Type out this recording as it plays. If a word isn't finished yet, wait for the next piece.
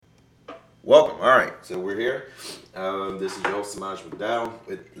Welcome. All right, so we're here. This is your host Samaj McDowell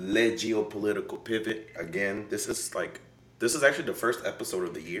with Le Geopolitical Pivot. Again, this is actually the first episode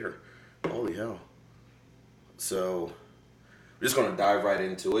of the year. Holy hell! So we're just gonna dive right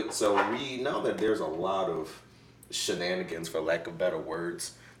into it. So we know that there's a lot of shenanigans, for lack of better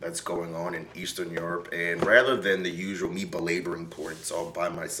words, that's going on in Eastern Europe, and rather than the usual me belaboring points all by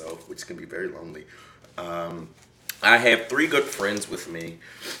myself, which can be very lonely, I have three good friends with me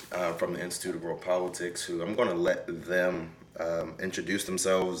from the Institute of World Politics who I'm going to let them introduce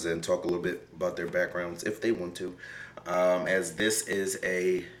themselves and talk a little bit about their backgrounds if they want to. As this is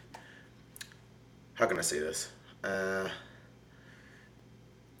how can I say this? Uh,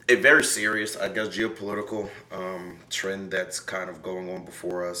 a very serious, I guess, geopolitical trend that's kind of going on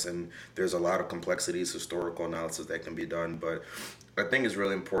before us, and there's a lot of complexities, historical analysis that can be done. But I think it's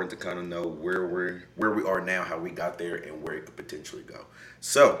really important to kind of know where we are now, how we got there, and where it could potentially go.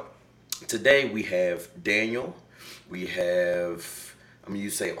 So today we have Daniel. We have I'm gonna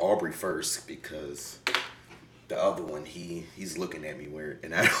say Aubrey first because the other one he's looking at me weird,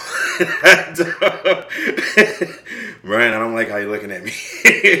 and Brian, I don't like how you're looking at me.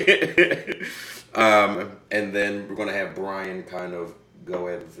 And then we're gonna have Brian kind of go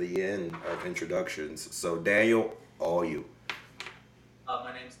at the end of introductions. So Daniel, all you.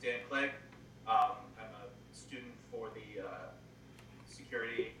 My name's Dan Clegg. I'm a student for the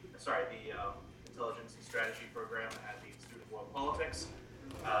Intelligence and Strategy program at the Institute of World Politics.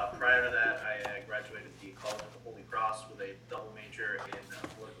 Prior to that, I graduated the College of the Holy Cross with a double major in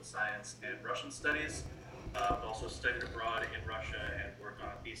political science and Russian studies. Also studied abroad in Russia and worked on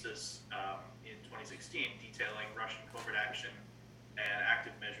a thesis in 2016 detailing Russian covert action and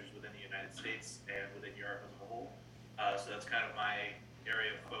active measures within the United States and within Europe as a whole. So that's kind of my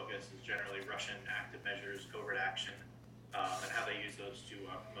area of focus is generally Russian active measures, covert action, and how they use those to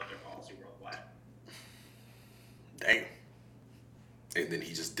promote their policy worldwide. Damn. And then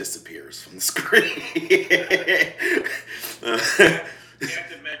he just disappears from the screen.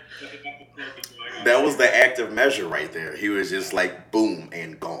 That was the active measure right there. He was just like boom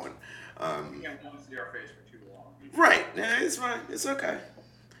and gone. You can't see our face for too long. Right. Yeah, it's fine. It's okay.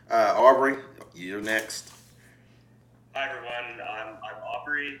 Aubrey, you're next. Hi everyone, I'm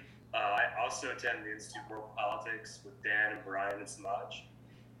Aubrey. I also attend the Institute of World Politics with Dan and Brian and Samaj.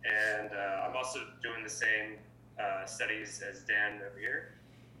 And I'm also doing the same studies as Dan over here.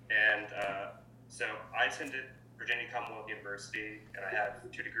 And so I attended Virginia Commonwealth University, and I have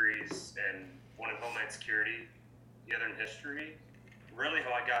 2 degrees, and one in Homeland Security, the other in history. Really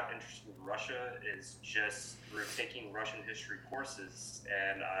how I got interested in Russia is just through taking Russian history courses,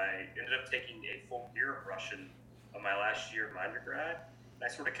 and I ended up taking a full year of Russian on my last year of my undergrad. And I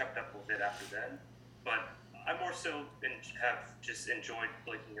sort of kept up with it after then, but I more so have just enjoyed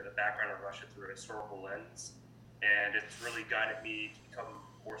looking at the background of Russia through a historical lens, and it's really guided me to become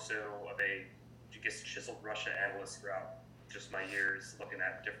more so of a, I guess, chiseled Russia analyst throughout just my years looking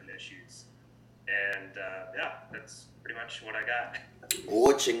at different issues. And yeah, that's pretty much what I got.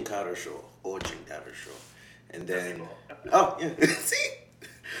 Очень хорошо. Очень хорошо. And then, oh yeah, see.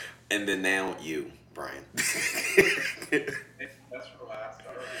 And then now you, Brian. That's for last.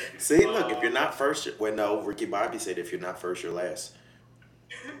 All right. See, look, if you're not first, well, no, Ricky Bobby said if you're not first, you're last.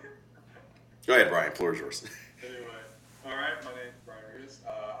 Go ahead, Brian. Floor is yours. Anyway, all right. My name's Brian Reedus.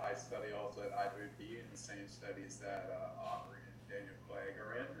 I study also at IWP in the same studies that Aubrey and Daniel Clegg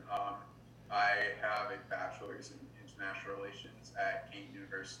are in. I have a bachelor's in international relations at Kane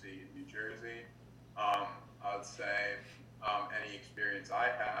University in New Jersey. I would say any experience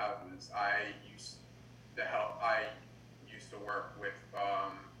I have is I used to work with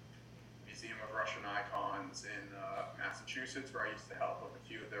Museum of Russian Icons in Massachusetts, where I used to help with a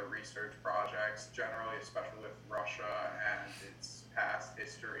few of their research projects, generally, especially with Russia and its past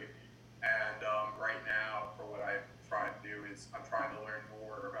history. And right now, for what I'm trying to do is I'm trying to learn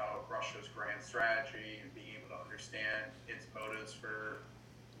more about Russia's grand strategy and being able to understand its motives for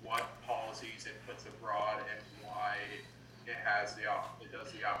what policies it puts abroad and why it does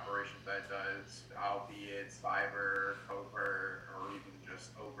the operations that it does, albeit cyber, covert, or even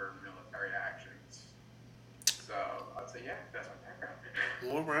just overt military actions. So I'd say, yeah, that's my background.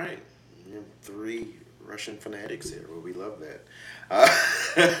 All right. You have 3 Russian fanatics here. Well, we love that. Oh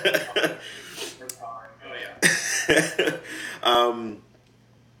yeah.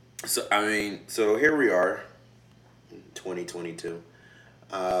 So here we are, in 2022,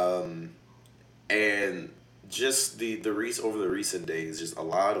 and just over the recent days, just a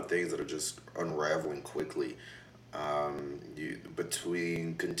lot of things that are just unraveling quickly.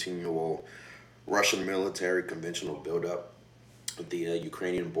 Between continual Russian military conventional buildup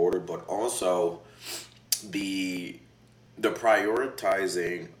Ukrainian border, but also the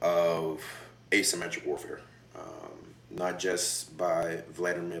prioritizing of asymmetric warfare, not just by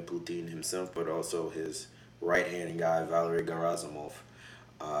Vladimir Putin himself, but also his right hand guy Valery Gerasimov,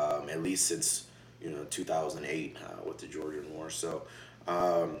 at least since 2008 with the Georgian War. So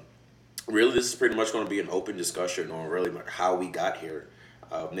really, this is pretty much going to be an open discussion on really how we got here.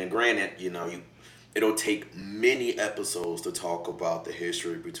 Now, granted, it'll take many episodes to talk about the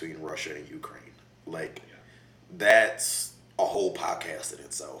history between Russia and Ukraine. Like, that's a whole podcast in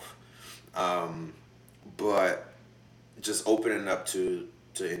itself. But just opening up to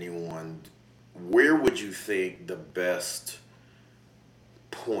anyone, where would you think the best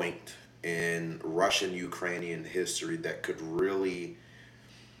point in Russian-Ukrainian history that could really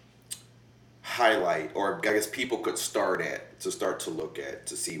highlight, or I guess people could start to look at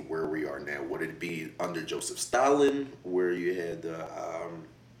to see where we are now? Would it be under Joseph Stalin, where you had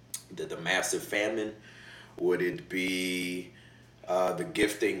the massive famine? Would it be the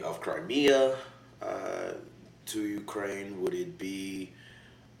gifting of Crimea to Ukraine? Would it be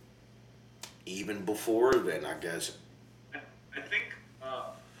even before then, I guess? I think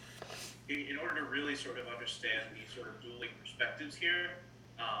in order to really sort of understand the sort of dueling perspectives here,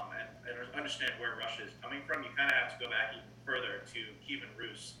 and understand where Russia is coming from, you kind of have to go back even further to Kiev and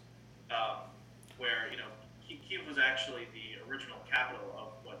Rus, where Kiev was actually the original capital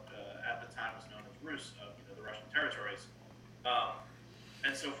of what at the time was known as Rus, of the Russian territories.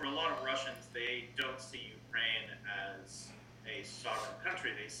 And so for a lot of Russians, they don't see Ukraine as a sovereign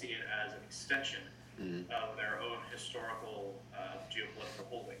country. They see it as an extension of their own historical geopolitical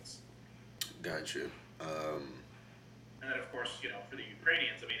holdings. Gotcha. And then, of course, for the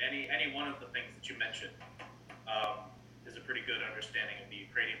Ukrainians, I mean, any one of the things that you mentioned is a pretty good understanding of the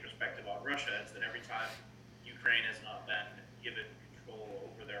Ukrainian perspective on Russia. It's that every time Ukraine has not been given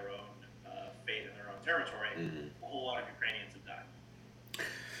control over their own fate and their own territory, a whole lot of Ukrainians have died.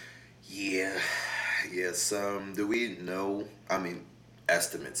 Yeah. Yes. Do we know? I mean,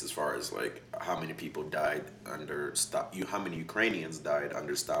 estimates as far as like how many people died under how many Ukrainians died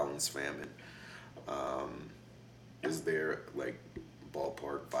under Stalin's famine? Is there like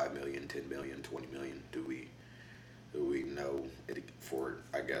ballpark 5 million, 10 million, 20 million? Do we know it for,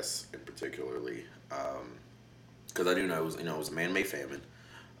 I guess, in particularly? Because I do know it was a man-made famine,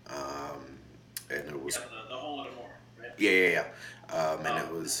 and it was the whole lot more, right? Yeah. And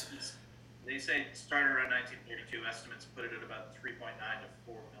it was. They say it started around 1932. Estimates put it at about 3.9 to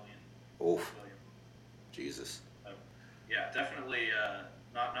 4 million. Oh, Jesus. Yeah, definitely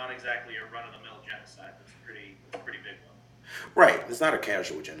not exactly a run-of-the-mill genocide. That's a pretty big one. Right. It's not a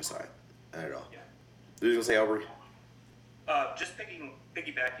casual genocide at all. Yeah. What were you gonna say, Aubrey? Just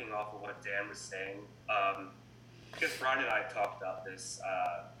piggybacking off of what Dan was saying, because Brian and I talked about this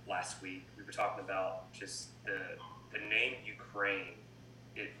last week. We were talking about just the name Ukraine.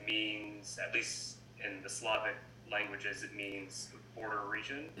 It means, at least in the Slavic languages, it means border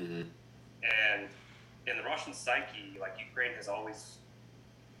region. Mm-hmm. And in the Russian psyche, like, Ukraine has always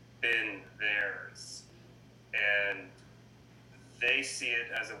been theirs. And they see it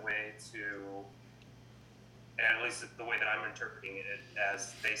as a way to, and at least the way that I'm interpreting it,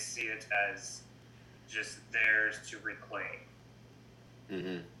 as they see it as just theirs to reclaim.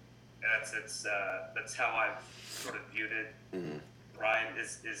 Mm-hmm. That's how I've sort of viewed it. Mm-hmm. Ryan,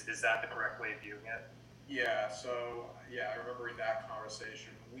 is that the correct way of viewing it? Yeah, so, I remember that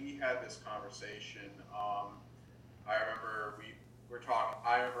conversation. We had this conversation. I remember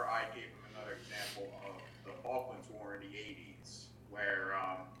I gave him another example of the Falklands War in the 80s, where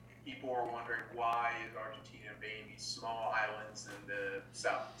people were wondering why is Argentina invading these small islands in the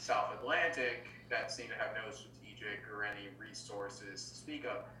South Atlantic that seem to have no strategic or any resources to speak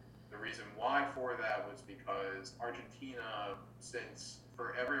of. The reason why for that was because Argentina,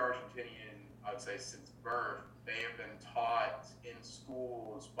 for every Argentinian, I would say since birth, they have been taught in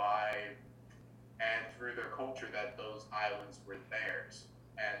schools and through their culture that those islands were theirs.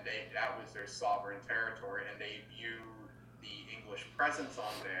 And that was their sovereign territory, and they viewed the English presence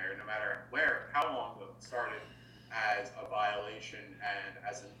on there, no matter how long ago it started, as a violation and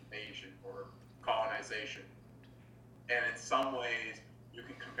as an invasion or colonization. And in some ways, you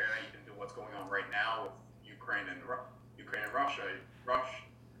can compare that even to what's going on right now with Ukraine and Russia.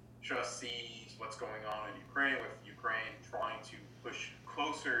 Russia sees what's going on in Ukraine, with Ukraine trying to push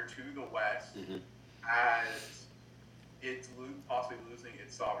closer to the West as it's possibly losing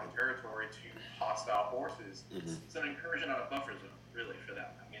its sovereign territory to hostile forces. It's an incursion on a buffer zone, really, for them.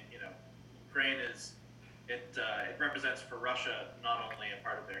 I mean, Ukraine it represents for Russia not only a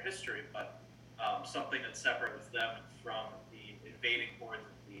part of their history, but something that's separate with them from the invading hordes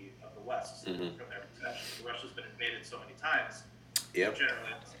of the West Mm-hmm. from their possession. Russia's been invaded so many times, Yep.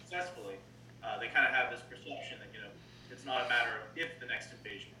 generally unsuccessfully. They kind of have this perception that it's not a matter of if the next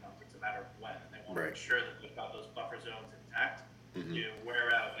invasion comes; it's a matter of when. And they want to Right. make sure that they've got those buffer zones intact Mm-hmm. to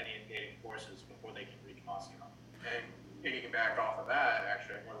wear out any invading forces before they can reach Moscow. And picking back off of that,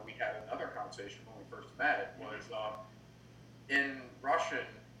 actually, where we had another conversation when we first met was in Russian,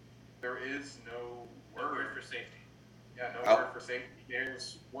 there is no No word word for safety. Yeah, no Oh. word for safety.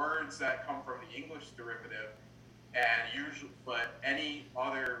 There's words that come from the English derivative, and usually, but any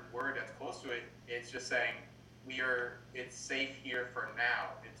other word that's close to it, it's just saying it's safe here for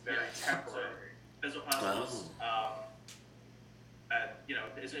now. It's very temporary. Bezopassos,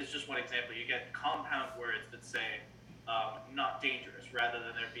 is just one example. You get compound words that say not dangerous, rather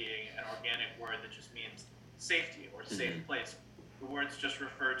than there being an organic word that just means safety or safe place. The words just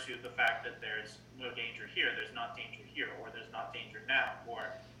refer to the fact that there's no danger here, there's not danger here, or there's not danger now,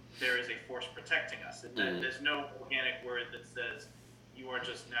 or there is a force protecting us. And there's no organic word that says you are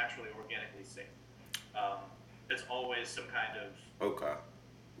just naturally organically safe. It's always some kind of Okay.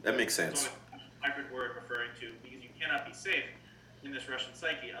 That makes it's sense. always a hybrid word referring to, because you cannot be safe in this Russian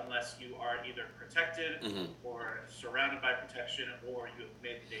psyche unless you are either protected or surrounded by protection, or you have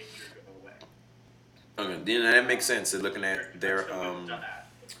made the danger go away. Okay. That makes sense. So looking at their Still haven't done that.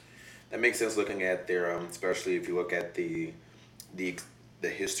 that makes sense. Looking at their especially if you look at the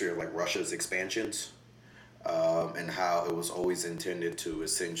history of like Russia's expansions, and how it was always intended to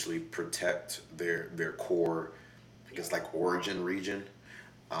essentially protect their core, I guess, like origin region.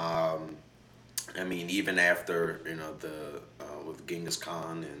 I mean, even after the with Genghis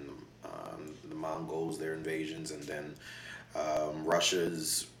Khan and the Mongols, their invasions, and then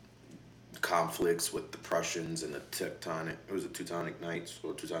Russia's conflicts with the Prussians and the Teutonic Knights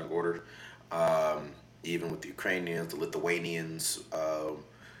or Teutonic Order. Even with the Ukrainians, the Lithuanians,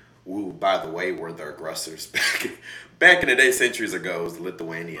 who, by the way, were the aggressors back in the day, centuries ago. It was the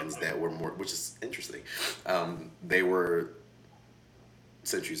Lithuanians that were more, which is interesting. They were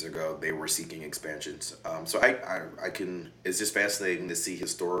centuries ago. They were seeking expansions. So I can. It's just fascinating to see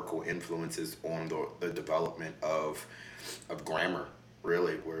historical influences on the development of grammar.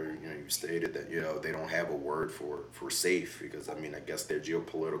 Really, where you stated that they don't have a word for safe, because I mean I guess their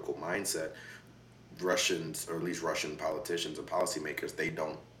geopolitical mindset, Russians, or at least Russian politicians and policymakers, they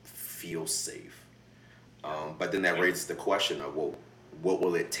don't feel safe. But then that raises the question of, well, what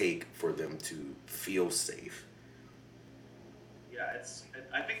will it take for them to feel safe? Yeah,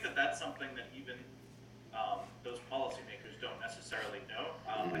 I think that's something that even those policymakers don't necessarily know.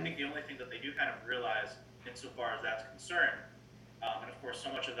 I think the only thing that they do kind of realize, insofar as that's concerned, and of course,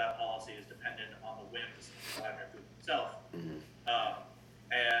 so much of that policy is dependent on the whims of Vladimir Putin himself.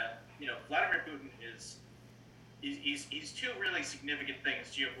 And Vladimir Putin he's two really significant things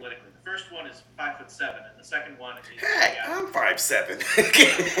geopolitically. The first one is 5'7", and the second one is Hey, I'm 5'7".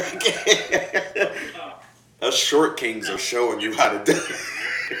 Us short kings are showing you how to do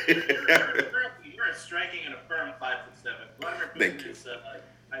it. You're a striking and a firm 5'7". Vladimir Putin Thank you. is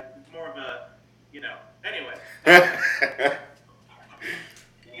more of a anyway.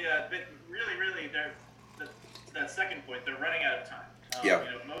 Yeah, but really, that second point, they're running out of time.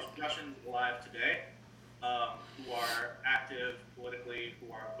 Most Russians alive today who are active politically,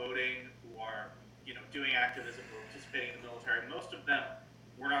 who are voting, who are doing activism, who are participating in the military, most of them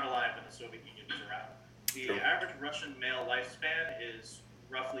were not alive when the Soviet Union was around. The average Russian male lifespan is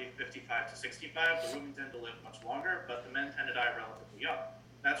roughly 55 to 65. The women tend to live much longer, but the men tend to die relatively young.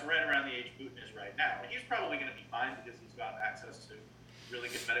 That's right around the age Putin is right now. And he's probably going to be fine because he's got access to really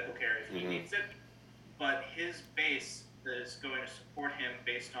good medical care if he needs it. But his base is going to support him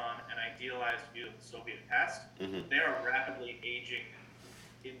based on an idealized view of the Soviet past. They are rapidly aging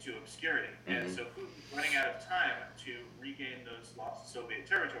into obscurity. And so Putin's running out of time to regain those lost Soviet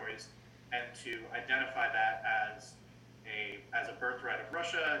territories and to identify that as a birthright of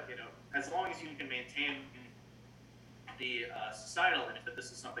Russia. As long as you can maintain the societal image that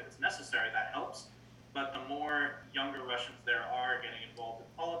this is something that's necessary, that helps. But the more younger Russians there are getting involved in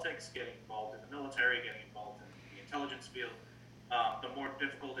politics, getting involved in the military, getting involved in the intelligence field, the more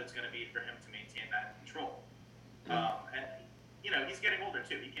difficult it's going to be for him to maintain that control. And he's getting older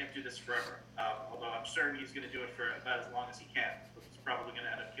too. He can't do this forever. Although I'm certain he's going to do it for about as long as he can. But he's probably going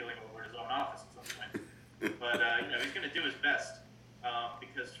to end up killing over his own office at some point. But he's going to do his best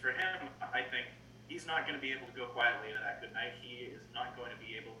because for him, I think he's not going to be able to go quietly into that good night. He is not going to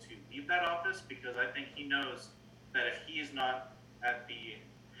be able to leave that office because I think he knows that if he is not at the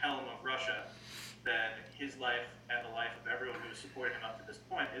helm of Russia, then his life and the life of everyone who has supported him up to this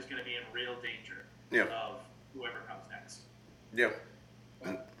point is going to be in real danger of whoever comes next. Yeah.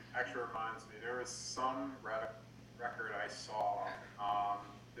 That actually reminds me, there was some record I saw.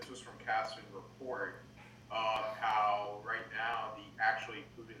 This was from Casting Report of how right now the actually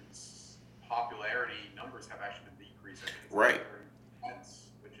Putin's popularity numbers have actually been decreasing. It's Right.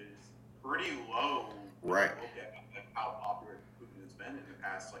 which is pretty low when Right. you look at like, how popular Putin has been in the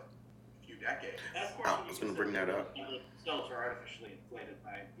past like few decades. And of course, I was going to bring that up. Themselves are artificially inflated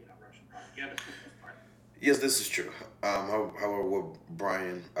by Russian propaganda for the most part. Yes, this is true. However, what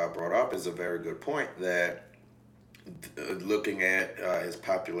Brian brought up is a very good point that looking at his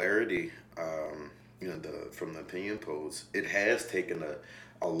popularity, from the opinion polls, it has taken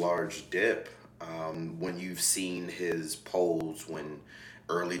a large dip. When you've seen his polls when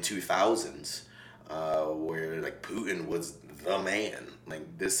early 2000s, where like Putin was the man. Like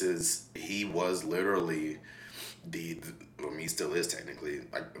he was literally I mean, he still is technically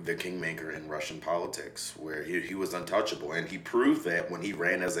like the kingmaker in Russian politics, where he was untouchable, and he proved that when he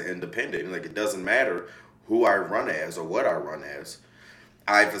ran as an independent. Like it doesn't matter who I run as or what I run as.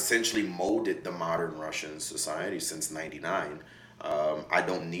 I've essentially molded the modern Russian society since '99. I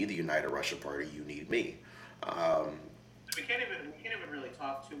don't need the United Russia Party. You need me. Um, We can't even really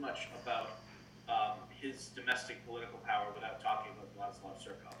talk too much about his domestic political power without talking about Vladislav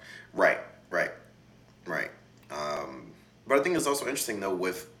Surkov. right, right, right. But I think it's also interesting though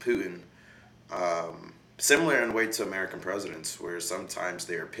with Putin. Similar in a way to American presidents, where sometimes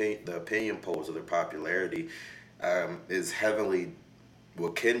the opinion polls of their popularity is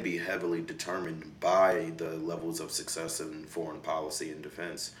what can be heavily determined by the levels of success in foreign policy and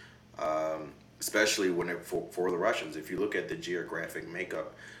defense, especially for the Russians. If you look at the geographic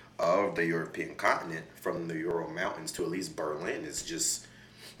makeup of the European continent, from the Ural Mountains to at least Berlin, it's just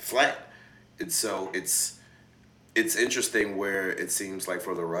flat. And so it's interesting where it seems like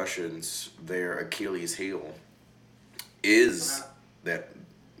for the Russians, their Achilles heel is that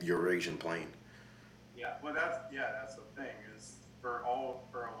Eurasian plain. Yeah. Well, that's the thing is for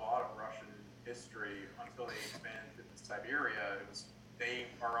a lot of Russian history until they expanded to Siberia, they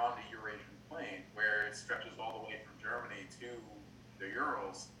are on the Eurasian plain where it stretches all the way from Germany to the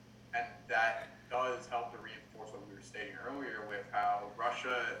Urals, and that does help to reinforce what we were stating earlier with how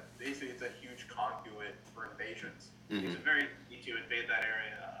Russia basically is a huge conduit for invasions. It's very easy to invade that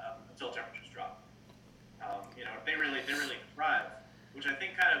area until temperatures drop. They really thrive, which I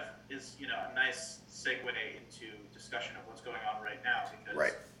think kind of is a nice segue into discussion of what's going on right now because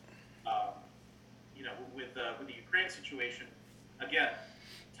Right. With the Ukraine situation, again,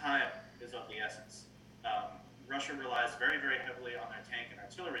 time is of the essence. Russia relies very, very heavily on their tank and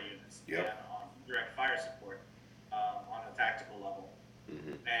artillery units Yep. and on direct fire support on a tactical level.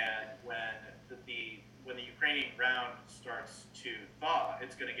 And when the Ukrainian ground starts to thaw,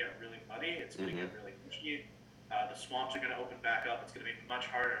 it's going to get really muddy. It's going to get really mushy. The swamps are going to open back up. It's going to be much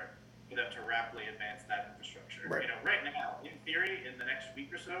harder for them to rapidly advance that infrastructure. Right. Right now, in theory, in the next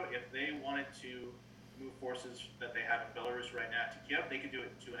week or so, if they wanted to move forces that they have in Belarus right now to Kiev, they could do it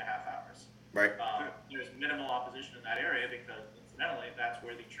in 2.5 hours. Right. There's minimal opposition in that area because, incidentally, that's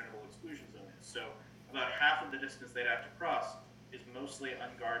where the Chernobyl exclusion zone is. So about half of the distance they'd have to cross is mostly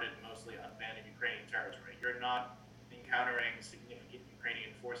unguarded, mostly unmanned Ukrainian territory. You're not encountering significant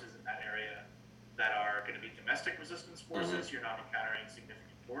Ukrainian forces in that area that are going to be domestic resistance forces. You're not encountering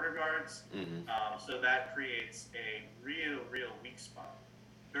significant border guards. So that creates a real weak spot.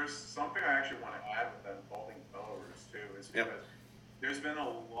 There's something I actually want to add with that involving Belarus too, is because there's been a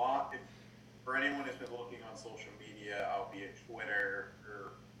lot. For anyone who's been looking on social media, albeit Twitter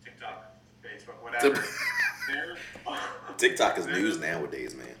or TikTok, Facebook, whatever, TikTok is news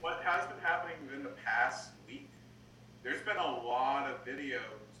nowadays, man. What has been happening within the past week? There's been a lot of videos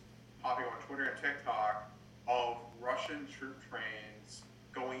popping on Twitter and TikTok of Russian troop trains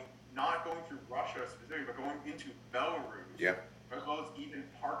not going through Russia specifically, but going into Belarus. Yeah. As well as even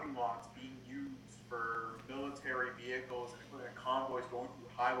parking lots being used for military vehicles and convoys going through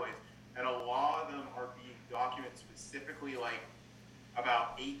highways. And a lot of them are being documented specifically like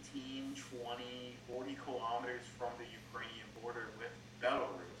about 18, 20, 40 kilometers from the Ukrainian border with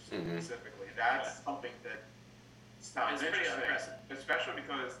Belarus specifically. That's something that sounds interesting, especially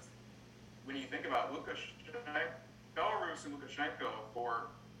because when you think about Belarus and Lukashenko for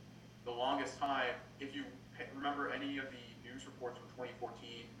the longest time, if you remember any of the news reports from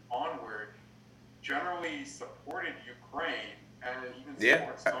 2014 onward, generally supported Ukraine and even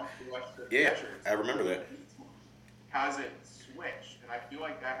supports some Western measures. I remember that. Hasn't switched, and I feel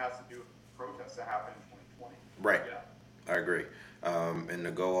like that has to do with protests that happened in 2020. Right. I agree. And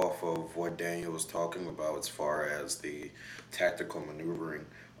to go off of what Daniel was talking about as far as the tactical maneuvering,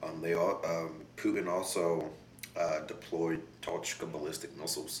 Putin also deployed Tochka ballistic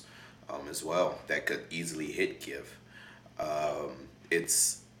missiles as well that could easily hit Kiev.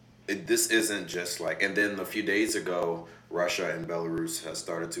 This isn't just like, and then a few days ago, Russia and Belarus has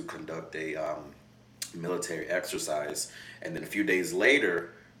started to conduct a military exercise, and then a few days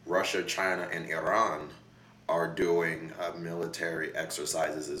later, Russia, China, and Iran are doing military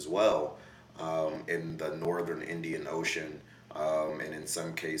exercises as well in the northern Indian Ocean, and in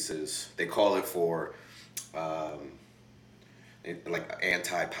some cases, they call it for um, like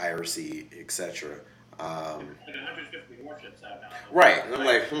anti-piracy, etc. Like 150 warships out now. Right, and I'm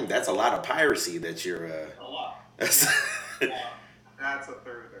like, that's a lot of piracy that you're. A lot. That's That's a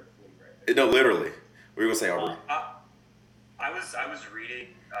third of their fleet right there. no, literally. We were gonna say, Aubrey. I was reading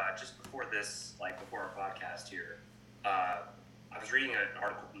just before this, like before our podcast here. I was reading an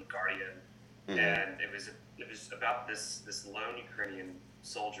article from the Guardian, and it was about this lone Ukrainian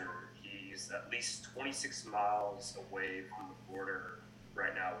soldier. He's at least 26 miles away from the border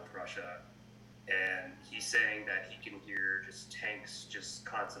right now with Russia, and he's saying that he can hear just tanks just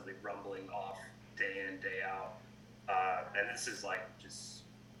constantly rumbling off day in, day out, and this is like just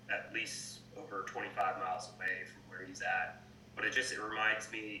at least over 25 miles away from where he's at. But it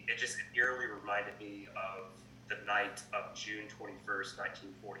eerily reminded me of the night of June 21st,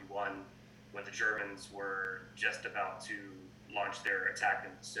 1941, when the Germans were just about to launch their attack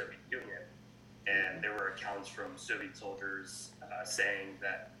in the Soviet Union. And there were accounts from Soviet soldiers saying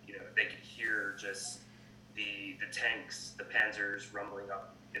that, they could hear just the tanks, the panzers rumbling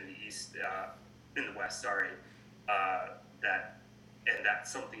up in the east, in the west, that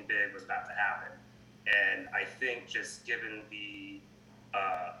something big was about to happen. And I think just given the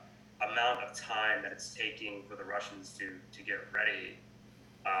amount of time that it's taking for the Russians to get ready,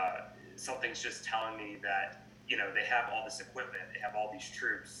 something's just telling me that, they have all this equipment, they have all these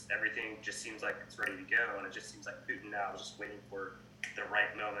troops, everything just seems like it's ready to go, and it just seems like Putin now is just waiting for the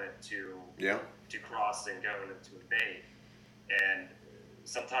right moment to cross and go and to invade. And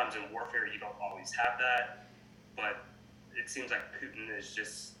sometimes in warfare you don't always have that, but it seems like Putin is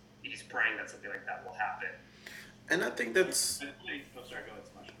just, he's praying that something like that will happen. And I think that's.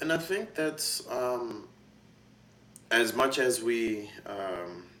 And I think that's as much as we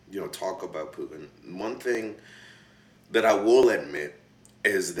talk about Putin. One thing that I will admit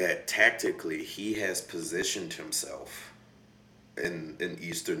is that tactically he has positioned himself in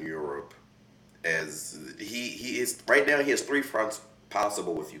Eastern Europe as he is right now. He has three fronts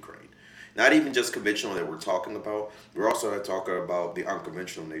possible with Ukraine. Not even just conventional that we're talking about. We're also talking about the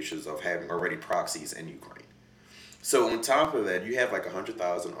unconventional nations of having already proxies in Ukraine. So on top of that, you have like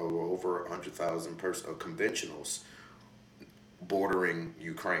 100,000 or over 100,000 conventionals bordering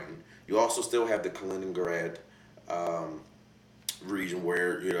Ukraine. You also still have the Kaliningrad region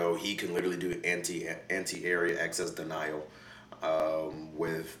where he can literally do anti-area access denial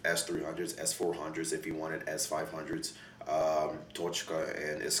with S-300s, S-400s if he wanted S-500s.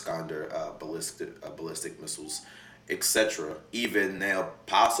 Tochka and Iskander ballistic missiles, etc. Even now,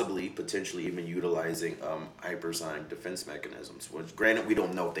 potentially even utilizing hypersonic defense mechanisms. Which, granted, we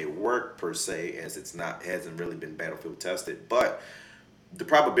don't know if they work per se, as hasn't really been battlefield tested. But the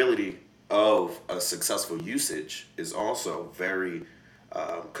probability of a successful usage is also very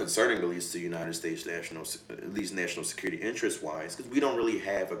concerning, at least to the United States national security interest wise, because we don't really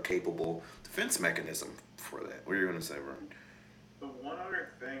have a capable defense mechanism for that. What are you going to say, Vern? The one other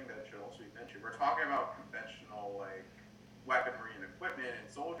thing that should also be mentioned, we're talking about conventional weaponry and equipment and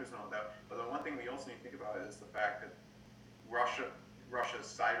soldiers and all that, but the one thing we also need to think about is the fact that Russia's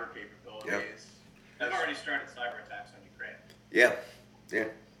cyber capabilities. They've already started cyber attacks on Ukraine. Yeah.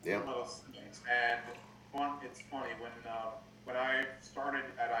 One of those things. And it's funny, when I started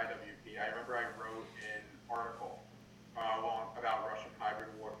at IWP, I remember I wrote an article about Russian hybrid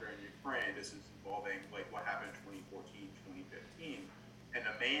warfare in Ukraine. This is involving what happened in 2014, 2015. And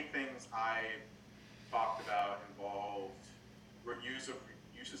the main things I talked about involved use of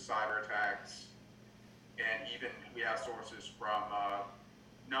cyber attacks, and even we have sources from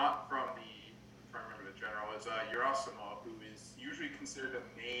not from the, I'm trying to remember the general, is Yerasimov, who is usually considered the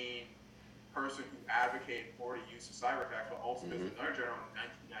main person who advocated for the use of cyber attacks, but also there's another general in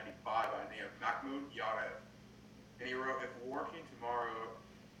 1995 by the name of Mahmoud Yarev. And he wrote, if war came tomorrow,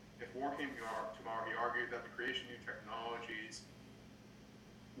 he argued that the creation of new technologies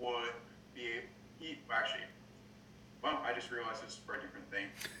would be, I just realized this is for a different thing.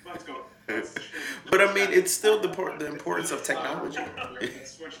 Let's go. But I mean, it's still the importance of technology.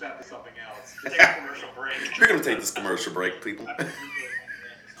 Let's switch that to something else. Take a commercial break. We're going to take this commercial break, people.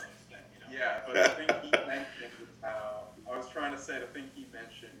 Yeah, but the thing he mentioned was how, I was trying to say the thing he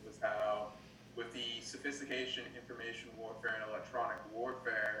mentioned was how with the sophistication, information warfare, and electronic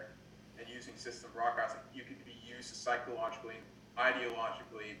warfare, and using system broadcasting, you can be used to psychologically,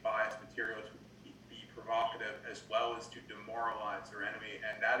 ideologically bias material to be provocative as well as to demoralize their enemy.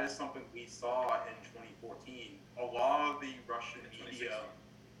 And that is something we saw in 2014. A lot of the Russian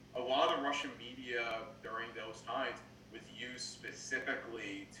media during those times was used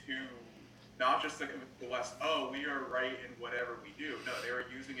specifically to not just to convince the West, oh, we are right in whatever we do. No, they were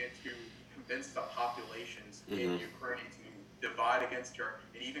using it to convince the populations in Ukraine to divide against her,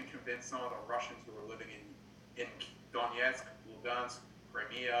 and even convince some of the Russians who were living in Donetsk, Lugansk,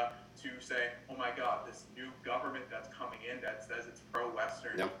 Crimea, to say, oh my God, this new government that's coming in that says it's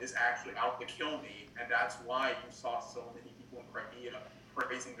pro-Western is actually out to kill me, and that's why you saw so many people in Crimea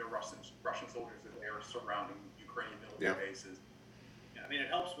praising the Russian soldiers as they were surrounding Ukrainian military bases. Yeah, I mean, it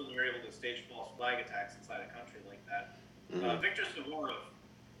helps when you're able to stage false flag attacks inside a country like that. Victor Suvorov,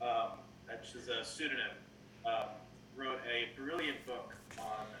 which is a pseudonym, wrote a brilliant book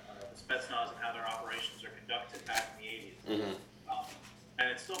on the Spetsnaz and how their operations are conducted back in the 80s. And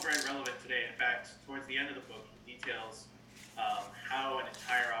it's still very relevant today. In fact, towards the end of the book, he details how an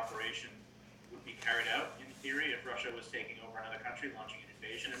entire operation would be carried out in theory if Russia was taking over another country, launching an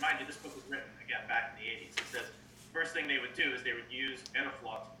invasion. And mind you, this book was written, again, back in the 80s. It says the first thing they would do is they would use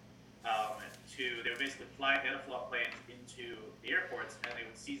Aeroflot they would basically fly Aeroflot planes into the airports, and they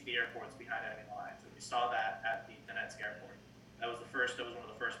would seize the airports behind enemy lines. And we saw that at the Donetsk airport. That was one of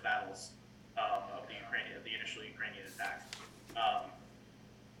the first battles of the initial Ukrainian attack.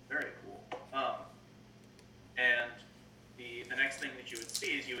 Very cool. And the next thing that you would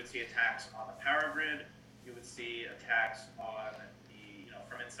see is you would see attacks on the power grid. You would see attacks on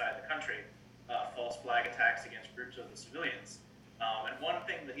from inside the country, false flag attacks against groups of the civilians. And one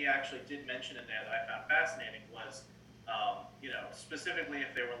thing that he actually did mention in there that I found fascinating was, specifically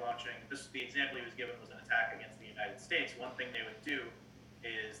if they were launching, the example he was given was an attack against the United States. One thing they would do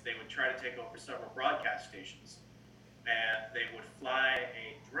is they would try to take over several broadcast stations, and they would fly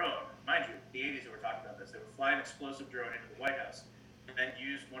a drone. Mind you, the 80s that we're talking about this, they would fly an explosive drone into the White House, and then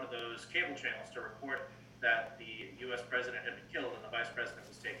use one of those cable channels to report that the U.S. president had been killed and the vice president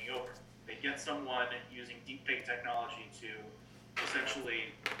was taking over. They'd get someone using deepfake technology to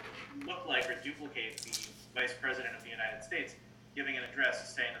essentially look like or duplicate the vice president of the United States, giving an address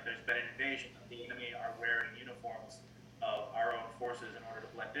saying that there's been an invasion, that the enemy are wearing uniforms of our own forces in order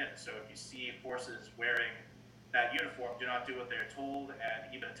to blend in. So if you see forces wearing that uniform, do not do what they're told, and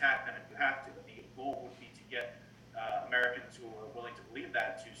even attack them if you have to. The goal would be to get Americans who are willing to believe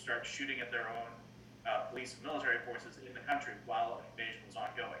that to start shooting at their own police and military forces in the country while an invasion was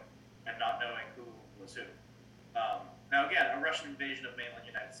ongoing, and not knowing who was who. Now again, a Russian invasion of mainland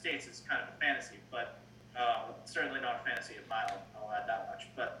United States is kind of a fantasy, but certainly not a fantasy of mine, I'll add that much.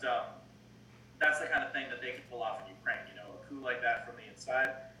 But that's the kind of thing that they could pull off in Ukraine. A coup like that from the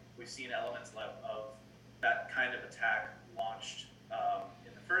inside. We've seen elements of that kind of attack launched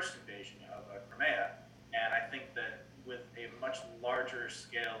in the first invasion of Crimea, and I think that with a much larger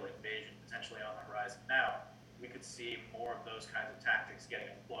scale invasion potentially on the horizon now, we could see more of those kinds of tactics getting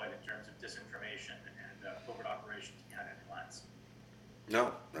employed in terms of disinformation and covert operations behind enemy lines.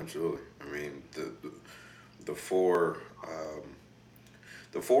 No, absolutely. I mean, the four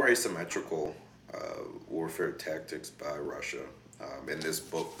asymmetrical warfare tactics by Russia in this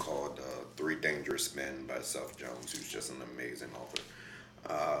book called Three Dangerous Men by Seth Jones, who's just an amazing author.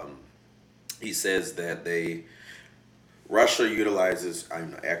 He says that Russia utilizes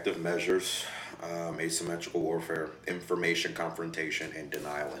active measures, asymmetrical warfare, information confrontation, and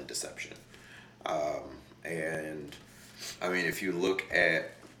denial and deception. And I mean, if you look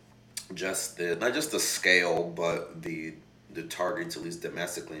at not just the scale, but the targets, at least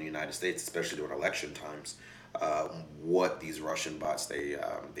domestically in the United States, especially during election times, what these Russian bots they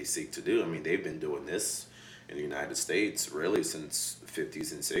seek to do. I mean, they've been doing this in the United States really since the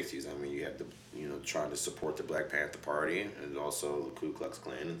 50s and 60s. I mean, you had trying to support the Black Panther Party and also the Ku Klux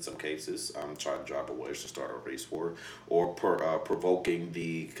Klan in some cases, trying to drop a wedge to start a race war, or provoking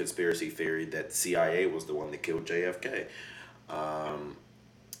the conspiracy theory that CIA was the one that killed JFK.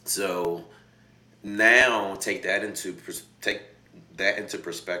 So now take that into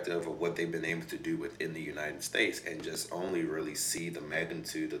perspective of what they've been able to do within the United States, and just only really see the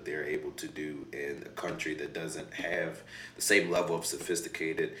magnitude that they're able to do in a country that doesn't have the same level of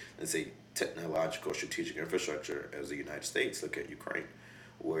sophisticated, let's say, technological strategic infrastructure as the United States. Look at Ukraine,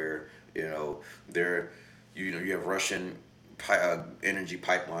 where you have Russian energy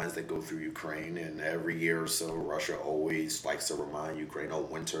pipelines that go through Ukraine, and every year or so Russia always likes to remind Ukraine,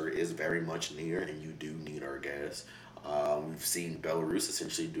 winter is very much near and you do need our gas. We've seen Belarus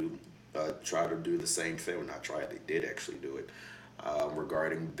essentially do try to do the same thing. Well, not try, they did actually do it,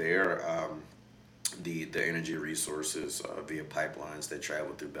 regarding their the energy resources via pipelines that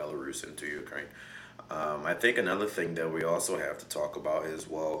travel through Belarus into Ukraine. I think another thing that we also have to talk about is,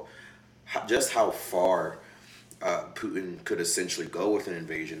 well, just how far Putin could essentially go with an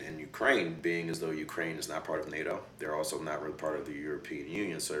invasion in Ukraine, being as though Ukraine is not part of NATO. They're also not really part of the European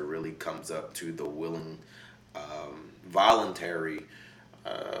Union, so it really comes up to the willing, voluntary,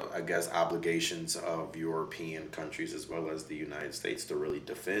 I guess, obligations of European countries as well as the United States to really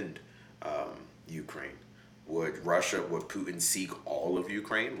defend Ukraine. Would Putin seek all of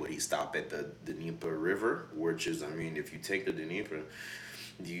Ukraine? Would he stop at the Dnieper River? Which is, I mean, if you take the Dnieper,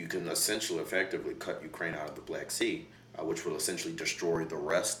 you can essentially effectively cut Ukraine out of the Black Sea, which will essentially destroy the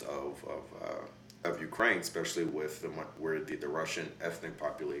rest of Ukraine, especially with where the Russian ethnic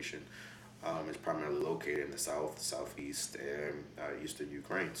population is primarily located in the south, southeast, and eastern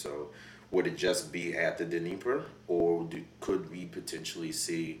Ukraine. So would it just be at the Dnieper, or could we potentially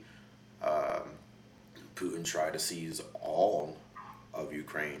see Putin try to seize all of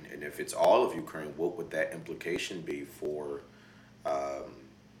Ukraine? And if it's all of Ukraine, what would that implication be for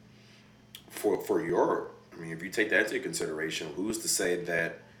Europe? I mean, if you take that into consideration, who's to say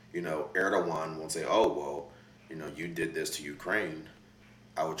that, Erdogan won't say, oh, well, you did this to Ukraine,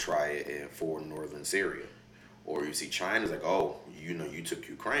 I would try it for northern Syria. Or you see China's like, oh, you took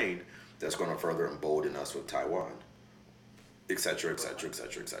Ukraine, that's going to further embolden us with Taiwan, et cetera, et cetera, et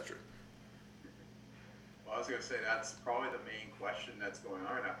cetera, et cetera. Well, I was going to say that's probably the main question that's going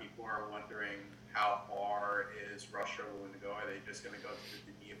on right now. People are wondering, how far is Russia willing to go? Are they just going to go to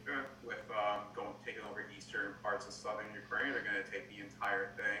the Dnieper with taking over eastern parts of southern Ukraine? They're going to take the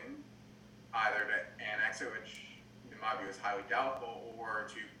entire thing, either to annex it, which in my view is highly doubtful,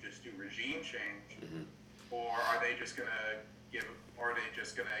 or to just do regime change, or are they just going to give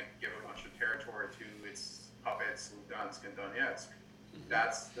a bunch of territory to its puppets, Lugansk and Donetsk?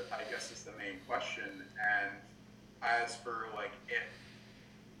 That's I guess is the main question. And as for if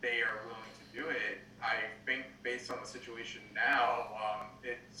they are willing to do it, I think based on the situation now,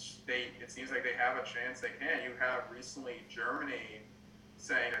 it seems like they have a chance they can. You have recently Germany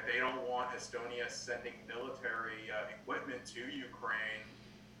saying that they don't want Estonia sending military equipment to Ukraine,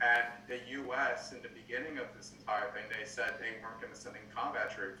 and the U.S. in the beginning of this entire thing, they said they weren't going to send in combat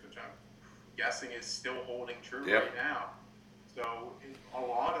troops, which I'm guessing is still holding true right now. So a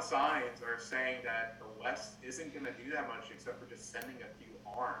lot of signs are saying that the West isn't going to do that much except for just sending a few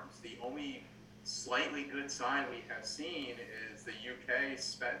arms. The only slightly good sign we have seen is the UK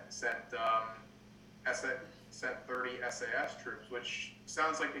sent 30 SAS troops, which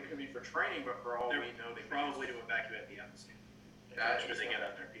sounds like they could be for training, but for all we know, they probably to evacuate the embassy. That's where they get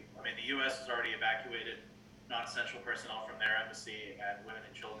out their people. I mean, the U.S. has already evacuated non-essential personnel from their embassy and women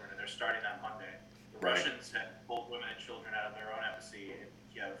and children, and they're starting that Monday. The Russians have pulled women and children out of their own embassy in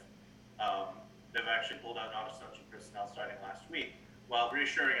Kiev. They've actually pulled out non-essential personnel starting last week, while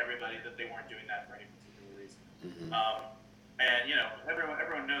reassuring everybody that they weren't doing that for any particular reason. And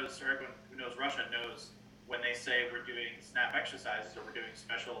everyone knows, or everyone who knows Russia knows, when they say we're doing snap exercises or we're doing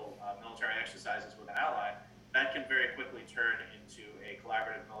special military exercises with an ally, that can very quickly turn into a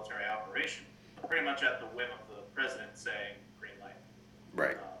collaborative military operation, pretty much at the whim of the president saying green light.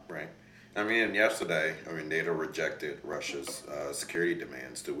 Right. I mean, yesterday, NATO rejected Russia's security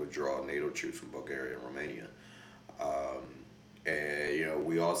demands to withdraw NATO troops from Bulgaria and Romania. And,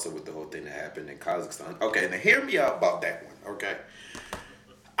 we also, with the whole thing that happened in Kazakhstan. Okay, now hear me out about that one, okay?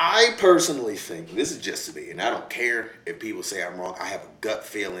 I personally think, this is just me, and I don't care if people say I'm wrong. I have a gut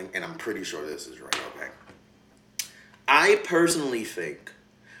feeling, and I'm pretty sure this is right, okay? I personally think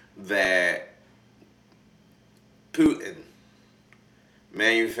that Putin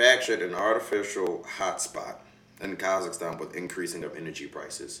manufactured an artificial hotspot in Kazakhstan with increasing of energy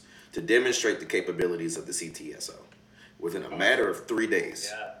prices to demonstrate the capabilities of the CTSO within a matter of 3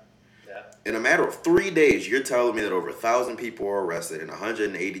 days. In a matter of 3 days, you're telling me that over 1,000 people were arrested and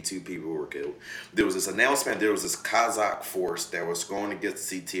 182 people were killed. There was this announcement, there was this Kazakh force that was going against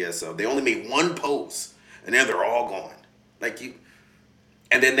the CTSO. They only made one post, and then they're all gone.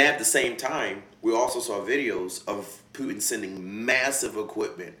 And then at the same time, we also saw videos of Putin sending massive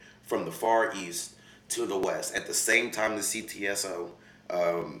equipment from the Far East to the West at the same time the CTSO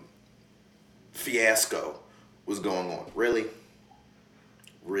fiasco was going on. Really?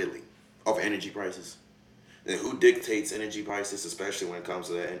 Over energy prices? And who dictates energy prices, especially when it comes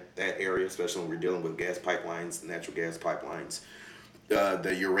to that area, especially when we're dealing with gas pipelines, natural gas pipelines,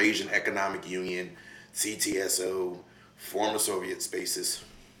 the Eurasian Economic Union, CTSO, former Soviet spaces?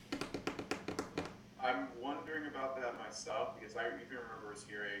 I I'm wondering about that myself because I even remember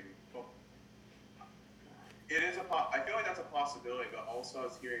hearing. Well, I feel like that's a possibility, but also I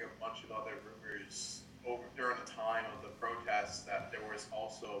was hearing a bunch of other rumors during the time of the protests that there was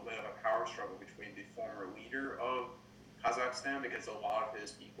also a bit of a power struggle between the former leader of Kazakhstan because a lot of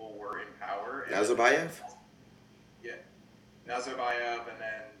his people were in power. Nazarbayev? Yeah. Nazarbayev and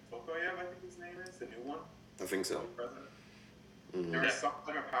then Tokayev, I think his name is, the new one. I think so. President. Mm-hmm. There was some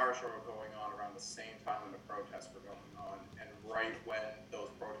type of power struggle going on around the same time when the protests were going on, and right when those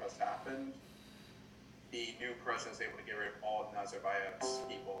protests happened, the new president was able to get rid of all of Nazarbayev's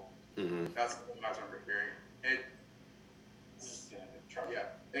people. Mm-hmm. That's the thing I remember hearing.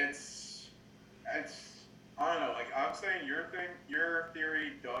 It's I don't know. Like I'm saying, your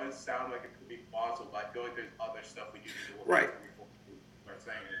theory does sound like it could be plausible, but I feel like there's other stuff we do need to look right. into before we start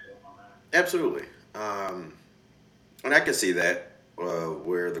saying anything on that. Absolutely. And I can see that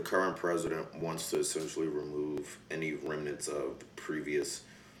where the current president wants to essentially remove any remnants of the previous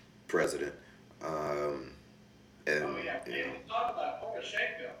president. And, we talk about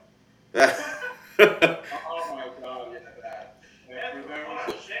Poroshenko. Oh my God, yeah, that.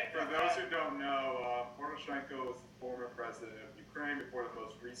 For those who don't know, Poroshenko was the former president of Ukraine before the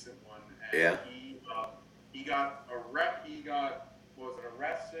most recent one, and he got arrested, or he got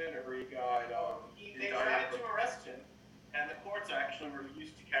they tried to arrest him, and the courts actually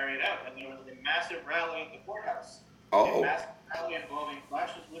refused to carry it out, and there was a massive rally at the courthouse. A massive rally involving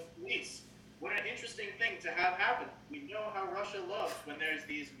clashes with police. What an interesting thing to have happen. We know how Russia loves when there's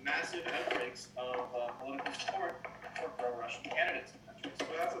these massive outbreaks of political support for pro-Russian candidates in countries.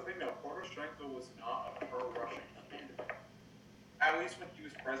 But that's the thing, though. Poroshenko was not a pro-Russian candidate. At least when he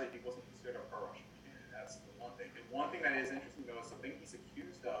was president, he wasn't considered a pro-Russian candidate. That's the one thing. The one thing that is interesting, though, is the thing he's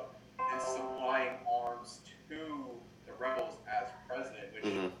accused of is supplying arms to the rebels as president, which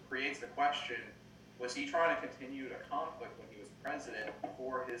creates the question, was he trying to continue the conflict when he was president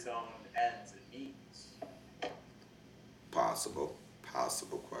for his own ends and means? Possible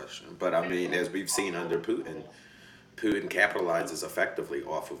question. But I mean, as we've seen under Putin capitalizes effectively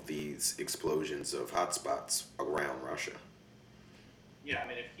off of these explosions of hotspots around Russia. Yeah, I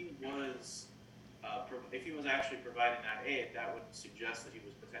mean, if he was actually providing that aid, that would suggest that he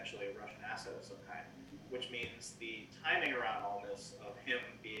was potentially a Russian asset of some kind, which means the timing around all this of him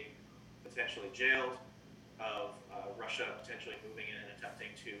being potentially jailed, of Russia potentially moving in and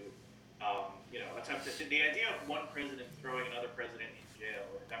attempting to, the idea of one president throwing another president in jail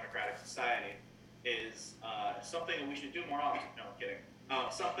in a democratic society is something that we should do more often. No, I'm kidding.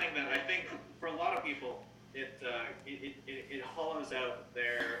 Something that I think for a lot of people, it hollows out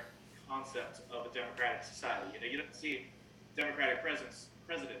their concept of a democratic society. You don't see democratic presidents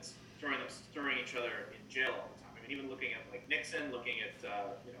throwing each other in jail all the time. I mean, even looking at like Nixon, looking at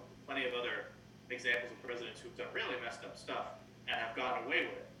plenty of other examples of presidents who've done really messed up stuff and have gotten away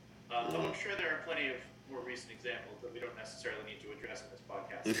with it. Though I'm sure there are plenty of more recent examples that we don't necessarily need to address in this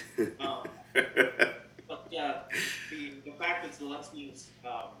podcast. But the fact that Zelensky's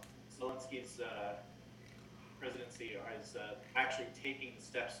presidency is actually taking the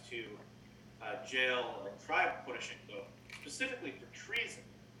steps to jail and try Poroshenko specifically for treason,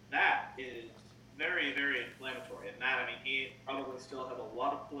 that is very, very inflammatory. And that, I mean, he probably still have a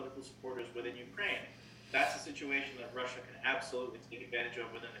lot of political supporters within Ukraine. That's a situation that Russia can absolutely take advantage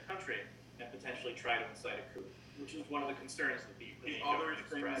of within the country and potentially try to incite a coup, which is one of the concerns that the Ukrainian government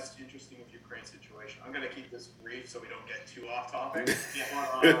thing expressed. that's interesting with Ukraine's situation, I'm going to keep this brief so we don't get too off topic.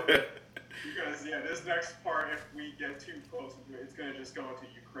 Because, this next part, if we get too close into it, it's going to just go into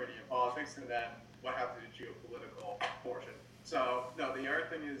Ukrainian politics and then what happens to the geopolitical portion. So, no, the other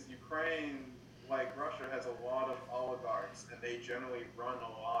thing is Ukraine, like Russia, has a lot of oligarchs, and they generally run a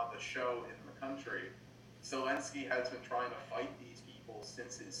lot of the show in the country. Zelensky has been trying to fight these people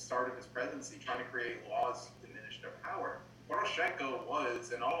since the start of his presidency, trying to create laws to diminish their power. Poroshenko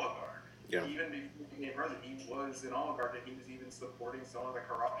was an oligarch. Yeah. Even before he became president, he was an oligarch, and he was even supporting some of the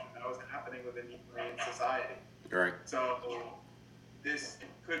corruption that was happening within Ukrainian society. Right. So this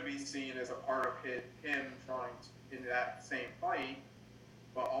could be seen as a part of him trying to, in that same fight,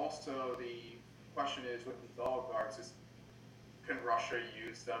 but also the question is with these oligarchs is, can Russia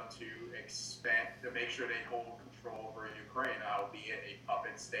use them to expand, to make sure they hold control over Ukraine, albeit a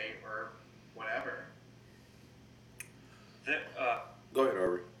puppet state or whatever? Go ahead,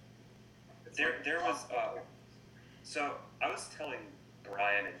 Aubrey. There was so I was telling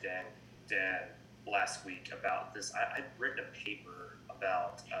Brian and Dan last week about this. I'd written a paper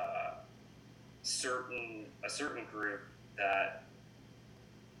about a certain group that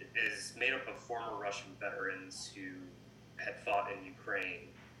is made up of former Russian veterans who had fought in Ukraine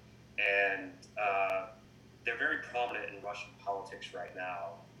and they're very prominent in Russian politics right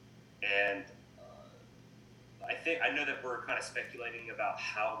now. And I know that we're kind of speculating about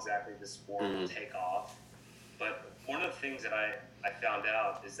how exactly this war will take off, but one of the things that I found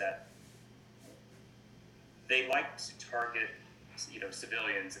out is that they like to target,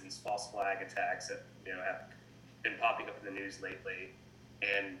 civilians in these false flag attacks that, have been popping up in the news lately.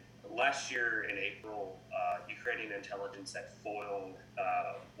 And last year in April, Ukrainian intelligence had foiled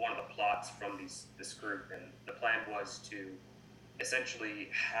one of the plots from this group, and the plan was to essentially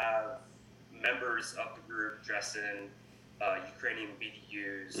have members of the group dress in Ukrainian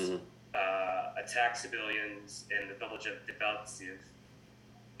BDUs, attack civilians in the village of Debaltseve,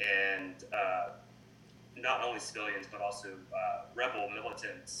 and not only civilians but also rebel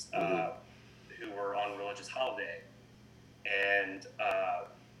militants who were on religious holiday. And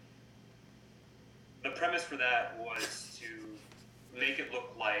the premise for that was to make it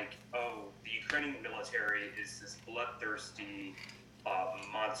look like, the Ukrainian military is this bloodthirsty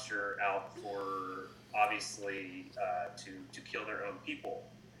monster out for, obviously, to kill their own people.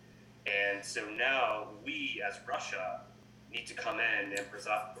 And so now we, as Russia, need to come in and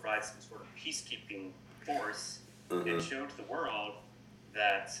provide some sort of peacekeeping force and show to the world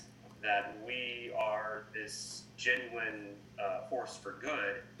that we are this genuine force for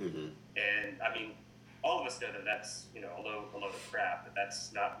good. And I mean, all of us know that that's a load of crap.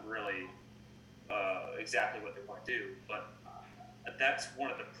 That's not really exactly what they want to do. But that's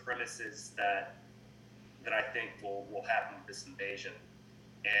one of the premises that I think will happen with this invasion.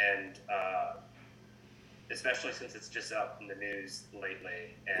 And especially since it's just up in the news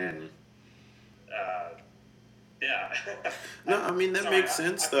lately, and yeah. No, I mean that makes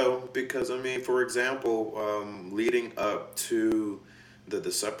sense though, because I mean, for example, leading up to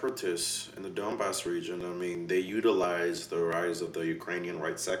the separatists in the Donbass region, I mean, they utilized the rise of the Ukrainian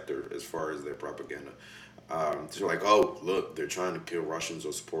right sector as far as their propaganda. They're like, oh, look, they're trying to kill Russians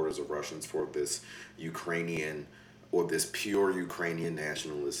or supporters of Russians for this Ukrainian or this pure Ukrainian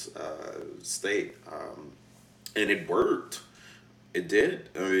nationalist state, and it worked. It did.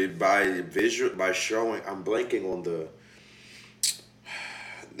 I mean, by showing, I'm blanking on the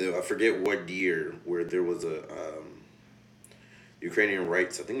I forget what year where there was a Ukrainian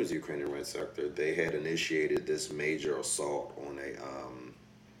rights. I think it was the Ukrainian rights sector. They had initiated this major assault on a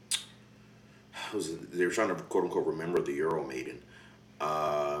they were trying to quote unquote remember the Euromaidan.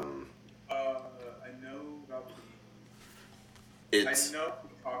 I know about It's I know what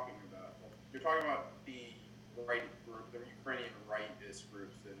you're talking about. You're talking about the right group, the Ukrainian rightist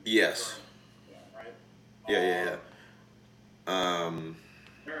groups. Yes. Right? Yeah.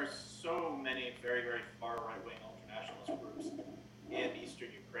 There are so many very, very far right-wing ultranationalist groups in eastern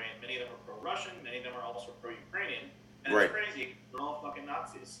Ukraine. Many of them are pro-Russian. Many of them are also pro-Ukrainian. And Right. it's crazy. They're all fucking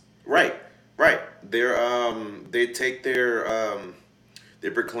Nazis. Right. They're they take their they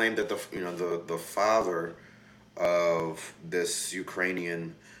proclaim that the father of this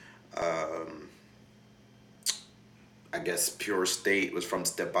Ukrainian I guess pure state was from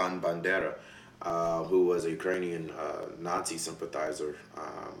Stepan Bandera, who was a Ukrainian Nazi sympathizer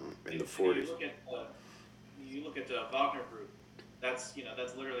in the 40s. You look at the Wagner group. That's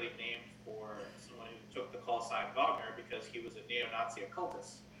literally named for someone who took the call sign Wagner because he was a neo-Nazi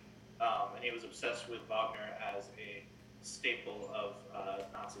occultist, and he was obsessed with Wagner as a staple of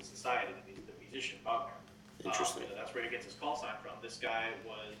Nazi society. The musician Wagner. Interesting. That's where he gets his call sign from. This guy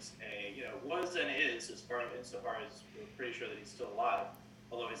was and is, insofar as we're pretty sure that he's still alive,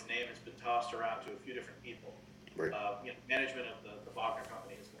 although his name has been tossed around to a few different people. Right. Management of the Wagner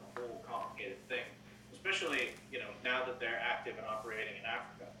company has been a whole complicated thing, especially now that they're active and operating in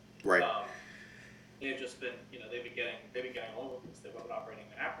Africa. Right. They've just been they've been getting all over this. They've been operating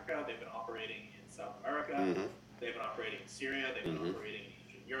in Africa. They've been operating in South America. They've been operating in Syria. They've been operating in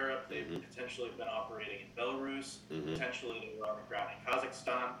Eastern Europe. They've potentially been operating in Belarus. Potentially they were on the ground in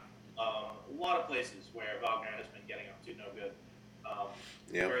Kazakhstan. A lot of places where Wagner has been getting up to no good.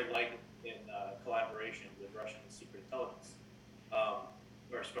 Very likely in collaboration with Russian secret intelligence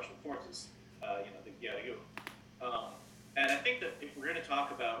or special forces. The GRU. And I think that if we're going to talk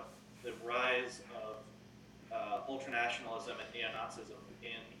about the rise of ultranationalism and neo-Nazism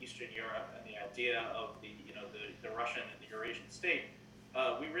in Eastern Europe and the idea of the Russian and the Eurasian state,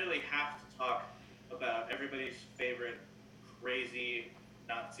 we really have to talk about everybody's favorite crazy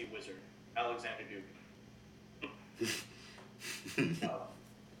Nazi wizard, Alexander Dugin.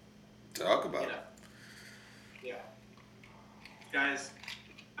 Talk about it. Yeah. Guy's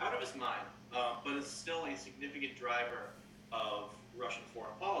out of his mind, but is still a significant driver of Russian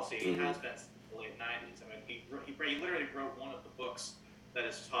foreign policy. He has been since the late 90s. I mean, he literally wrote one of the books that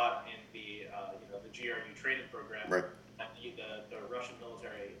is taught in the the GRU training program, Right. and the Russian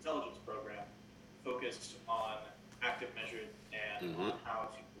military intelligence program, focused on active measures and on how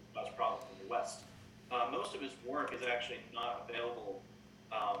to cause problems in the West. Most of his work is actually not available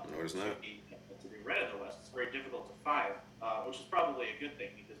No, it's not. to be read in the West. It's very difficult to find, which is probably a good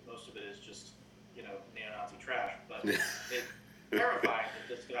thing because most of it is just neo-Nazi trash. But it's terrifying that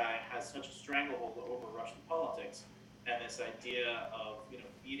this guy has such a stranglehold over Russian politics and this idea of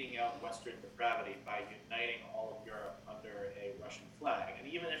beating out Western depravity by uniting all of Europe under a Russian flag.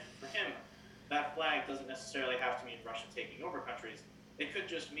 And even if for him that flag doesn't necessarily have to mean Russia taking over countries, it could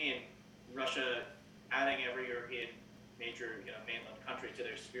just mean Russia adding every European major mainland country to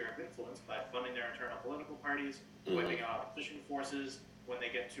their sphere of influence by funding their internal political parties, wiping out opposition forces. When they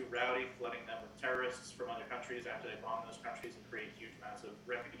get too rowdy, flooding them with terrorists from other countries after they bomb those countries and create huge amounts of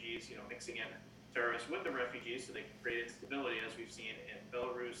refugees, mixing in terrorists with the refugees so they can create instability, as we've seen in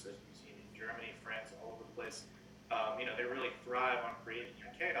Belarus, as we've seen in Germany, France, all over the place. They really thrive on creating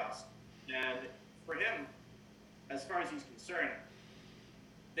chaos. And for him, as far as he's concerned,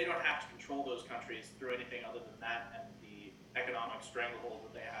 they don't have to control those countries through anything other than that and the economic stranglehold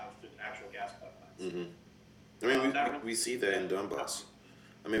that they have through the natural gas pipelines. I mean, we see that in Donbass.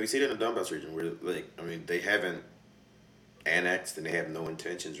 I mean, we see that in the Donbass region where, they haven't annexed and they have no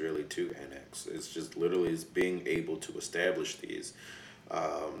intentions really to annex. It's just literally being able to establish these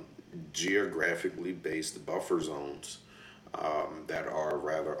geographically based buffer zones that are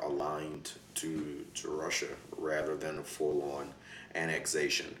rather aligned to Russia rather than a full-on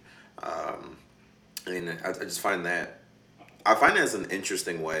annexation. And I just find that as an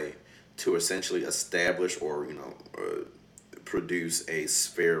interesting way to essentially establish or produce a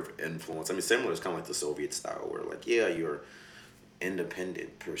sphere of influence. I mean, similar is kind of like the Soviet style, where you're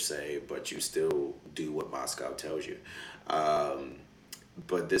independent per se, but you still do what Moscow tells you.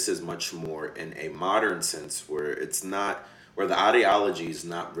 But this is much more in a modern sense, where the ideology is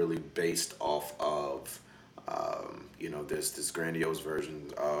not really based off of this grandiose version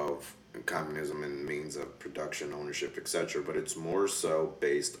of communism and means of production, ownership, etc. But it's more so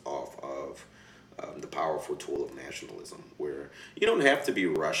based off of the powerful tool of nationalism, where you don't have to be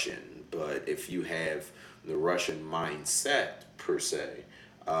Russian, but if you have the Russian mindset per se,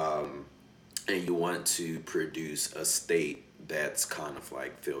 and you want to produce a state that's kind of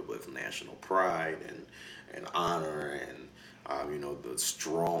filled with national pride and honor and the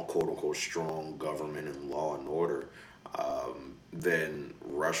strong, quote unquote, strong government and law and order, then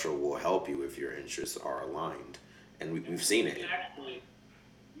Russia will help you if your interests are aligned, and we've seen it.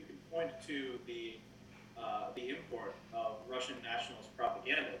 You can point to the import of Russian nationalist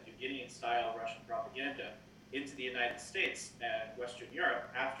propaganda, Ukrainian-style Russian propaganda, into the United States and Western Europe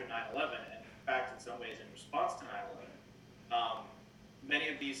after 9/11, and in fact, in some ways, in response to 9/11. Many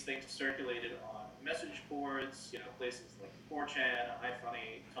of these things circulated on message boards, places like 4chan,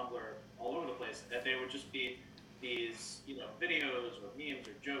 iFunny, Tumblr, all over the place, and they would just be these, videos or memes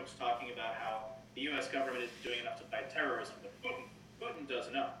or jokes talking about how the U.S. government isn't doing enough to fight terrorism, but Putin does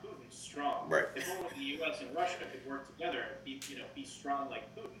enough. Putin's strong. Right. If only the U.S. and Russia could work together, be strong like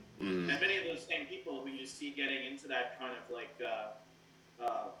Putin. And many of those same people who you see getting into that kind of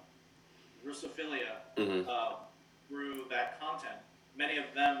Russophilia through that content, many of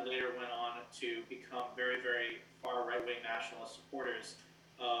them later went on to become very, very far right-wing nationalist supporters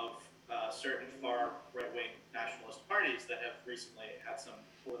of certain far right-wing nationalist parties that have recently had some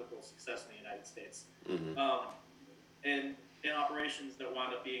political success in the United States. And in operations that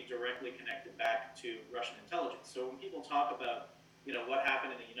wound up being directly connected back to Russian intelligence. So when people talk about, what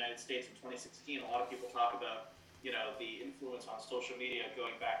happened in the United States in 2016, a lot of people talk about, the influence on social media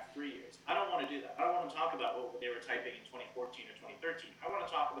going back 3 years. I don't want to do that. I don't want to talk about what they were typing in 2014 or 2013. I want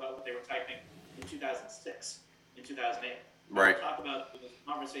to talk about what they were typing in 2006, in 2008. Right. Talk about those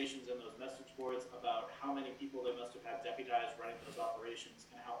conversations and those message boards about how many people they must have had deputized running those operations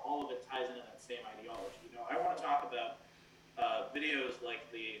and how all of it ties into that same ideology. I want to talk about videos like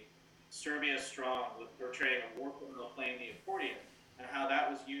the Serbia Strong with portraying a war criminal playing the accordion and how that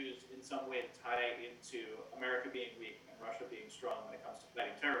was used in some way to tie into America being weak and Russia being strong when it comes to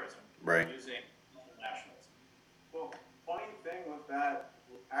fighting terrorism. Right. Using nationalism. Well, funny thing with that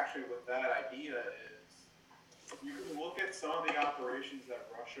idea is, you can look at some of the operations that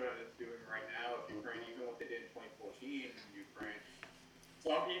Russia is doing right now with Ukraine, even what they did in 2014 in Ukraine.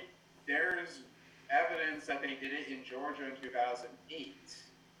 There's evidence that they did it in Georgia in 2008.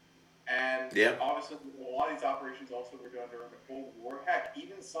 And obviously, a lot of these operations also were done during the Cold War. Heck,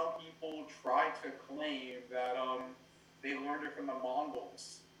 even some people try to claim that they learned it from the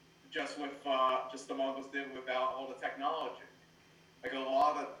Mongols, just the Mongols did without all the technology. Like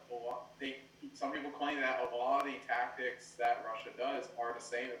some people claim that a lot of the tactics that Russia does are the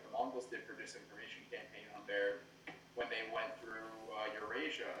same that the Mongols did for disinformation campaign when they went through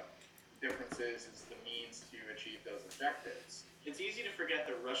Eurasia. Differences is the means to achieve those objectives. It's easy to forget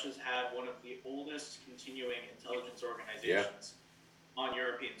that Russia's had one of the oldest continuing intelligence organizations on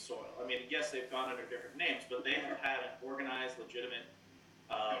European soil. I mean, yes, they've gone under different names, but they have had an organized, legitimate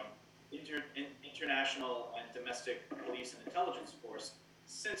international and domestic police and intelligence force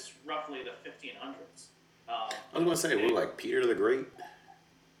since roughly the 1500s. I was going to say, we're like Peter the Great.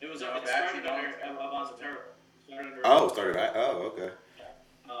 It started under Ivan the Terrible. Okay.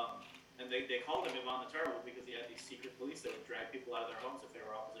 And they called him Ivan the Terrible because he had these secret police that would drag people out of their homes if they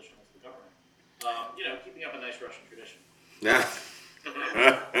were oppositional to the government. Keeping up a nice Russian tradition. Yeah.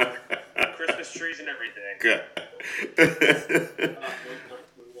 Christmas trees and everything. Good.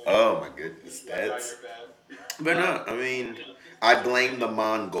 Oh my goodness, But no, I mean, I blame the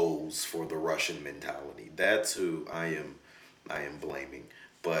Mongols for the Russian mentality. That's who I am blaming.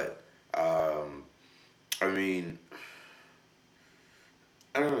 But I mean,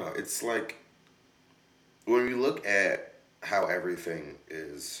 I don't know. It's like when we look at how everything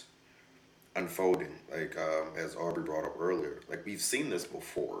is unfolding, like as Aubrey brought up earlier, like we've seen this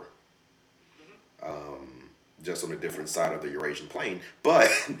before, just on a different side of the Eurasian plain. But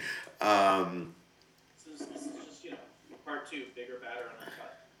This is just part two, bigger, badder, and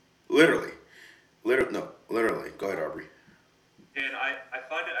uncut. literally. Go ahead, Aubrey. And I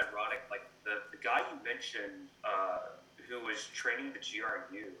find it ironic, like the guy you mentioned who was training the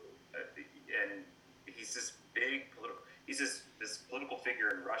GRU, and he's this big this political figure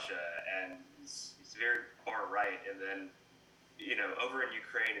in Russia, and he's very far right. And then, over in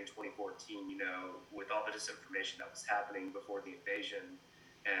Ukraine in 2014, with all the disinformation that was happening before the invasion,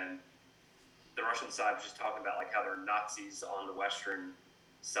 and the Russian side was just talking about like how there are Nazis on the Western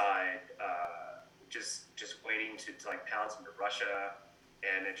side, just waiting to like pounce into Russia,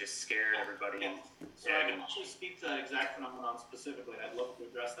 and it just scared everybody. Yeah. So I can actually speak to that exact phenomenon specifically, and I'd love to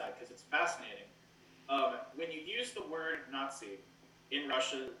address that because it's fascinating. When you use the word Nazi in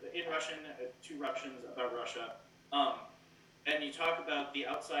Russian to Russians about Russia, and you talk about the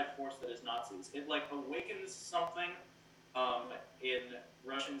outside force that is Nazis, it like awakens something in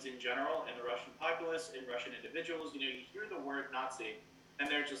Russians in general, in the Russian populace, in Russian individuals. You hear the word Nazi, and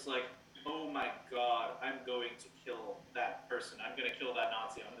they're just like, oh my God, I'm going to kill that person. I'm going to kill that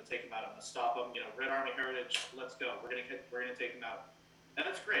Nazi. I'm going to take him out. I'm going to stop him. Red Army heritage. Let's go. We're going to take him out. And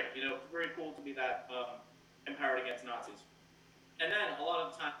that's great. Very cool to be that empowered against Nazis. And then a lot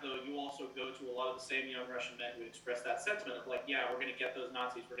of the time, though, you also go to a lot of the same young Russian men who express that sentiment of like, yeah, we're going to get those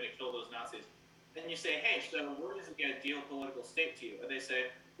Nazis. We're going to kill those Nazis. And you say, hey, so where does it get a geopolitical state to you? And they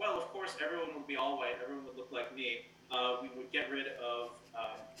say, well, of course, everyone would be all white. Everyone would look like me. We would get rid of,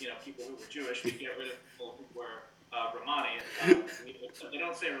 people who were Jewish. We'd get rid of people who were Romani. They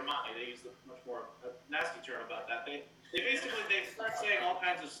don't say Romani. They use a much more nasty term about that. They start saying all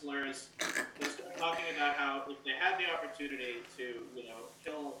kinds of slurs. They start talking about how if they had the opportunity to,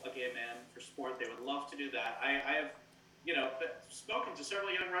 kill a gay man for sport, they would love to do that. I have spoken to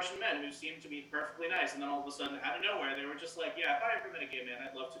several young Russian men who seemed to be perfectly nice, and then all of a sudden, out of nowhere, they were just like, yeah, if I ever met a gay man,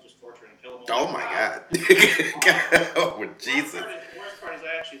 I'd love to just torture and kill him. Oh my God. Oh, Jesus. The worst part is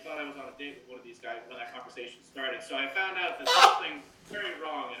I actually thought I was on a date with one of these guys when that conversation started, so I found out that something very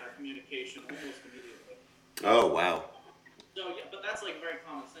wrong in our communication almost immediately. Oh, wow. So, yeah, but that's like very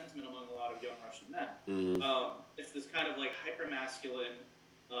common sentiment among a lot of young Russian men. Mm-hmm. It's this kind of like hyper-masculine,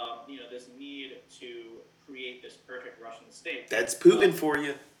 this need to create this perfect Russian state. That's Putin for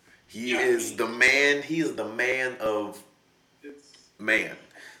you. He is the man. He is the man of man.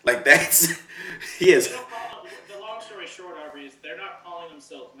 Like he is. The long story short, Aubrey, is they're not calling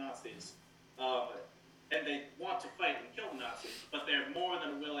themselves Nazis, and they want to fight and kill the Nazis, but they're more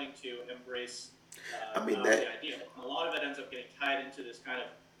than willing to embrace the idea. A lot of it ends up getting tied into this kind of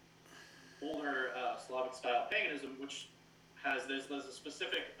older Slavic style paganism, which there's a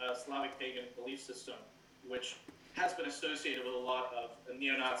specific Slavic pagan belief system which has been associated with a lot of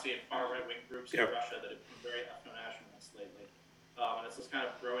neo-Nazi and far right-wing groups in Russia that have become very ethno-nationalist lately. And it's this kind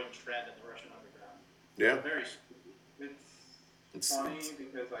of growing trend in the Russian underground. Yeah. Very spooky. It's funny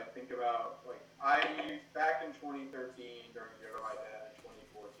because I think about, back in 2013, during the year like that, in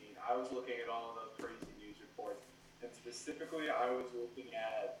 2014, I was looking at all of those crazy news reports, and specifically I was looking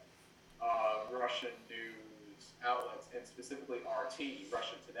at Russian news outlets, and specifically RT,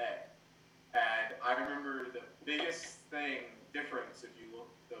 Russia Today. And I remember the biggest difference if you look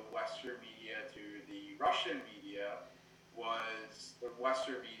the Western media to the Russian media was the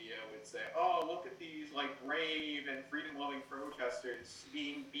Western media would say, "Oh, look at these like brave and freedom-loving protesters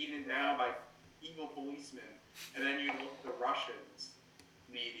being beaten down by evil policemen," and then you look at the Russians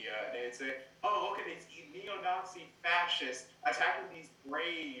media and they'd say, "Oh, look at these neo-Nazi fascists attacking these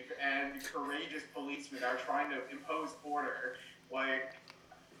brave and courageous policemen that are trying to impose order." Like,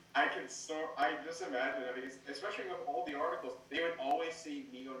 I just imagine, I mean, especially with all the articles, they would always see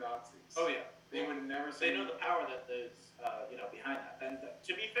neo-Nazis. Oh yeah, They would never say. They know the power that is, behind that. And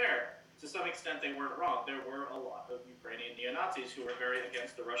to be fair, to some extent, they weren't wrong. There were a lot of Ukrainian neo-Nazis who were very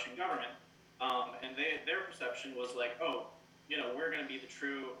against the Russian government, and their perception was like, oh, we're going to be the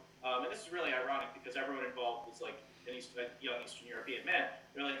true. And this is really ironic because everyone involved was like a young Eastern European man.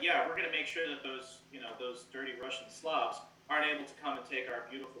 They're like, yeah, we're going to make sure that those dirty Russian Slavs aren't able to come and take our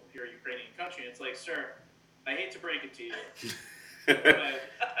beautiful, pure Ukrainian country. And it's like, sir, I hate to break it to you, but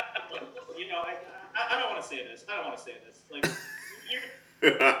I don't want to say this. Like,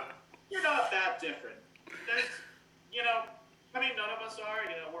 you're not that different. None of us are.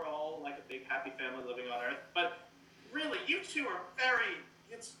 We're all like a big happy family living on Earth. But really, you two are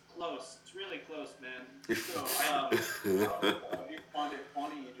it's close. It's really close, man. So, you find it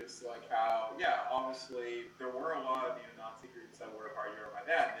funny just like how, obviously there were a lot of neo-Nazi groups that were a part of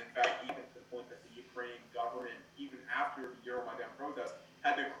Euromaidan. In fact, even to the point that the Ukrainian government, even after the Euromaidan protests,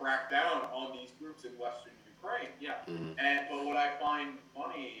 had to crack down on these groups in Western Ukraine. Yeah. Mm-hmm. But what I find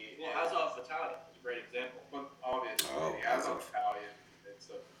funny is Azov Battalion is a great example. But obviously, Azov Battalion, it's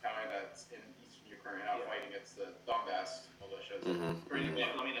a battalion that's in Eastern Ukraine out fighting against the Donbass militias. Mm-hmm. Great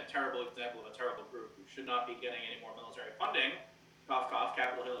example. A terrible example of a terrible group who should not be getting any more military funding. Cough, cough,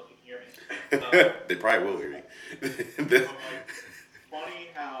 Capitol Hill, if you can hear me. They probably will hear me. Funny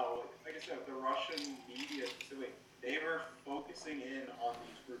how, like I said, the Russian media specifically, they were focusing in on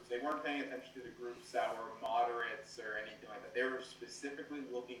these groups. They weren't paying attention to the groups that were moderates or anything like that. They were specifically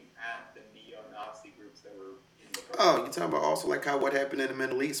looking at the neo-Nazi groups that were in the country. Oh, you're talking about also like what happened in the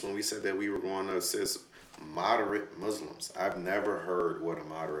Middle East when we said that we were going to assist moderate Muslims. I've never heard what a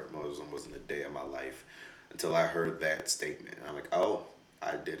moderate Muslim was in a day of my life until I heard that statement. I'm like, oh,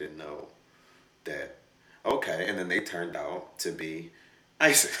 I didn't know that. Okay, and then they turned out to be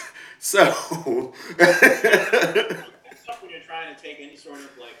ISIS. So it's tough when you're trying to take any sort of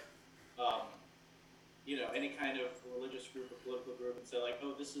any kind of religious group or political group and say like,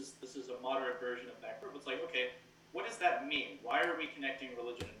 oh, this is a moderate version of that group. It's like, okay, what does that mean? Why are we connecting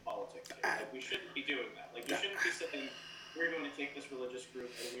religion and politics here? Like, we shouldn't be doing that. Like, you shouldn't be saying we're going to take this religious group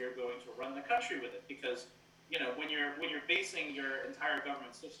and we are going to run the country with it, because when you're basing your entire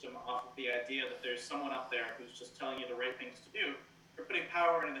government system off of the idea that there's someone up there who's just telling you the right things to do, you're putting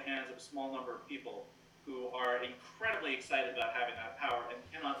power into the hands of a small number of people who are incredibly excited about having that power and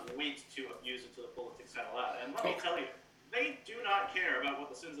cannot wait to abuse it to the fullest extent allowed. And let me tell you, they do not care about what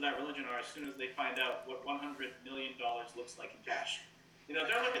the sins of that religion are as soon as they find out what $100 million looks like in cash. They're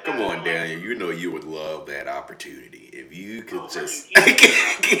looking at that. Come on, Daniel. You would love that opportunity if you could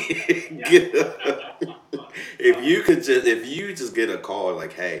if you just get a call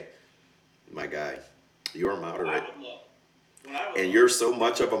like, hey, my guy, you're a moderate, and you're so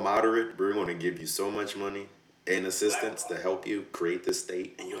much of a moderate, we're going to give you so much money and assistance to help you create this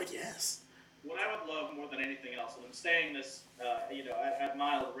state, and you're like, yes. What I would love more than anything else, and I'm saying this, at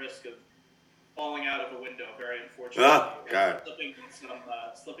mild risk of falling out of a window, very unfortunately. Oh, God.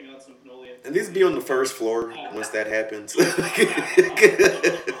 Slipping on some linoleum. And these be on the first floor once that happens. I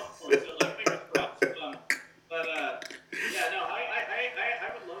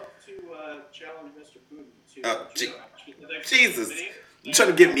would love to challenge Mr. Putin to Jesus. You trying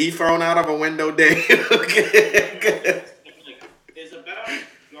to get me thrown out of a window, Dave? Okay. Is about as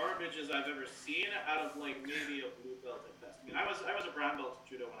garbage as I've ever seen out of maybe a blue belt at best. I was a brown belt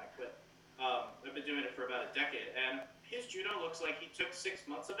in judo when I quit. I've been doing it for about a decade, and his judo looks like he took 6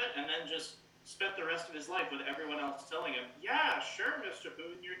 months of it and then just spent the rest of his life with everyone else telling him, yeah, sure, Mr.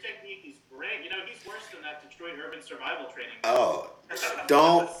 Putin, your technique is great. He's worse than that Detroit urban survival training. Oh,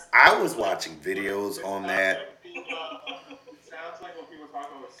 don't. I was watching videos on that. It sounds like what people talk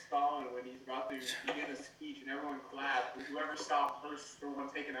about with Stalin when he's about to begin a speech and everyone claps, and whoever stopped first is the one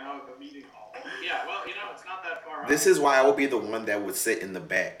taken out of the meeting hall. Yeah, well, it's not that far off. This is why I would be the one that would sit in the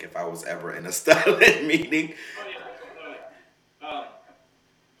back if I was ever in a Stalin meeting. Oh, yeah.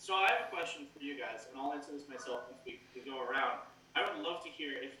 So I have a question for you guys, and I'll answer this myself as we go around. I would love to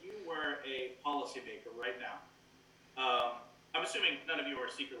hear, if you were a policymaker right now, I'm assuming none of you are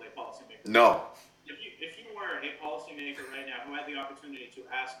secretly a policymaker. No. If you were a policymaker right now who had the opportunity to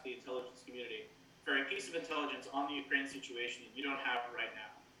ask the intelligence community for a piece of intelligence on the Ukraine situation that you don't have right now,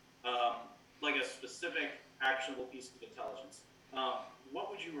 like a specific actionable piece of intelligence, what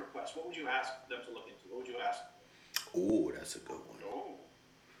would you request? What would you ask them to look into? What would you ask? Ooh, that's a good one. Oh.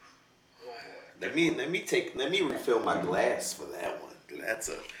 Let me refill my glass for that one. That's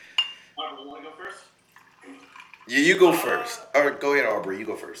a. Aubrey, you want to go first? You go first. Or go ahead, Aubrey. You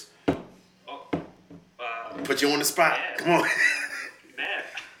go first. Oh, Put you on the spot. man. Come on. Man,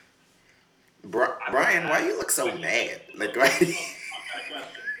 Brian, why you look so mad? Like, why?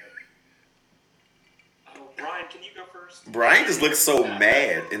 Brian, can you go first? Brian just looks so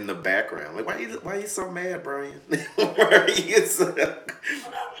mad in the background. Like, why you so mad, Brian? Why are you so? I'm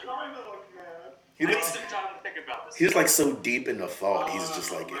not trying to look mad. He I need looks. some time to think about this. He's like so deep in the thought. He's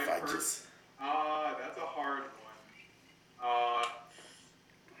just like, if I just. That's a hard one.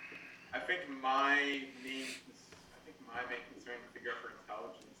 I think my main concern to figure out for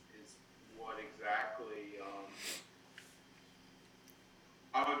intelligence is what exactly.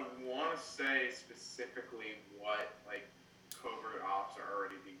 I would want to say specifically what like covert ops are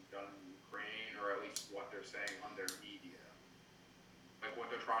already being done in Ukraine, or at least what they're saying on their media, like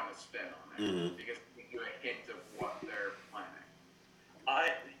what they're trying to spin on it, because we give a hint of what they're planning.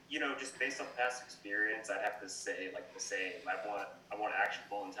 Just based on past experience, I'd have to say like the same. I want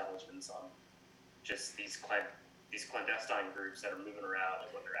actionable intelligence on just these clandestine groups that are moving around and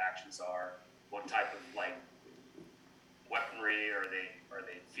what their actions are, what type of like weaponry are they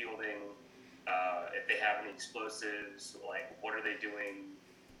fielding, if they have any explosives, like what are they doing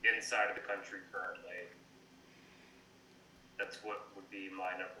inside of the country currently. That's what would be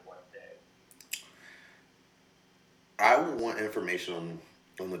my number one thing. I would want information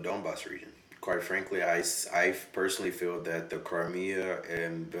on the Donbass region. Quite frankly, I personally feel that the Crimea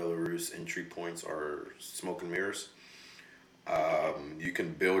and Belarus entry points are smoke and mirrors. You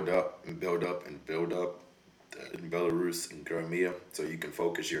can build up and build up and build up in Belarus and Crimea, so you can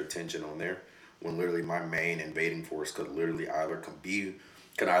focus your attention on there. When literally my main invading force could literally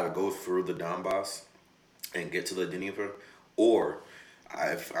could either go through the Donbass and get to the Dnieper, or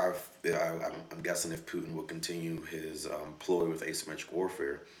I'm guessing if Putin will continue his ploy with asymmetrical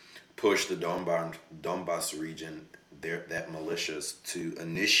warfare, push the Donbass region, that militias to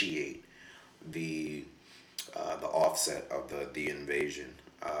initiate the offset of the invasion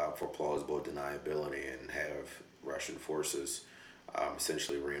for plausible deniability, and have Russian forces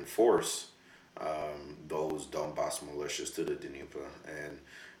essentially reinforce those Donbass militias to the Dnieper, and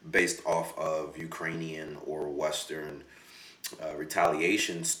based off of Ukrainian or Western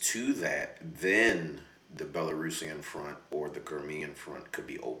retaliations to that, then the Belarusian front or the Crimean front could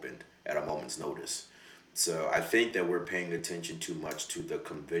be opened at a moment's notice. So I think that we're paying attention too much to the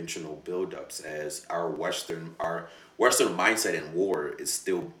conventional buildups, as our Western mindset in war is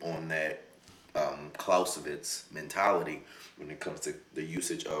still on that Clausewitz mentality when it comes to the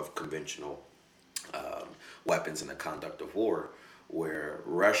usage of conventional weapons in the conduct of war, where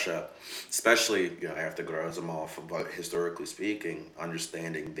Russia, especially after Gerasimov, but historically speaking,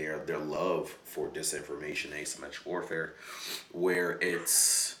 understanding their love for disinformation, asymmetrical warfare, where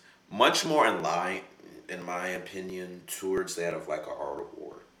it's much more in line, in my opinion, towards that of like an art of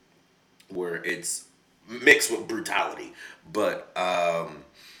war, where it's mixed with brutality. But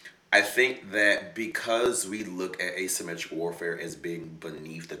I think that because we look at asymmetrical warfare as being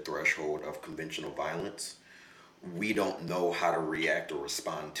beneath the threshold of conventional violence, we don't know how to react or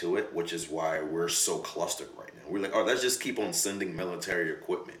respond to it, which is why we're so clustered right now. We're like, oh, let's just keep on sending military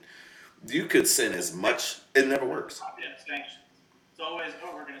equipment. You could send as much, it never works. Yeah, sanctions. It's always,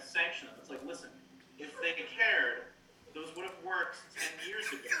 we're going to sanction them. It's like, listen, if they cared, those would have worked 10 years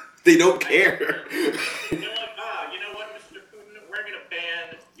ago. They don't care. They're like, you know what, Mr. Putin, we're going to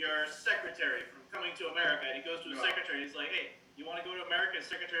ban your secretary from coming to America. And he goes to his secretary, he's like, hey, you want to go to America? His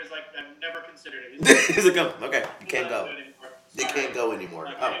secretary's like, I've never considered it. He's like, oh, okay, you can't go. You can't go anymore.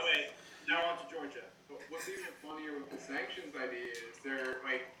 Anyway, now on to Georgia. What's even funnier with the sanctions idea is they're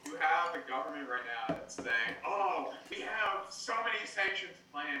like, you have a government right now that's saying, oh, we have so many sanctions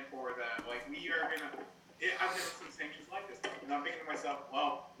planned for them. Like, we are going to, I've never seen sanctions like this. And I'm thinking to myself,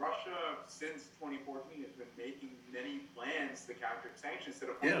 well, Russia since 2014 has been making many plans to counter sanctions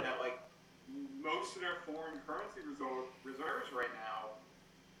to the point that, like, most of their foreign currency reserves right now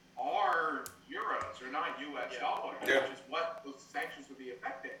are euros or not U.S. dollars, which is what those sanctions would be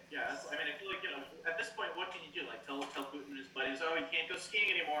affecting. Yeah, I feel like, at this point, what can you do? Like, tell Putin and his buddies, oh, you can't go skiing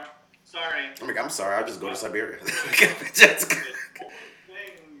anymore. Sorry. I'm sorry, I'll just go to Siberia. The only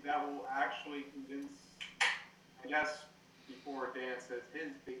thing that will actually convince, I guess, before Dan says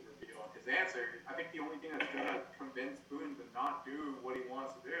his big reveal on his answer, I think the only thing that's going to convince Putin to not do what he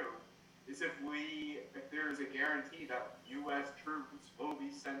wants to do is if there is a guarantee that U.S. troops will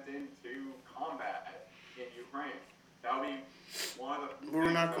be sent in to combat in Ukraine. That would be one of the.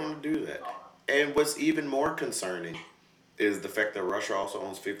 We're not going to do that. And what's even more concerning is the fact that Russia also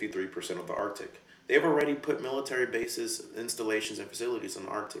owns 53% of the Arctic. They've already put military bases, installations, and facilities in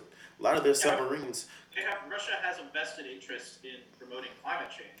the Arctic. A lot of their submarines. Russia has a vested interest in promoting climate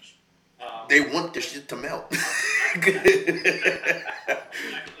change. They want the shit to melt.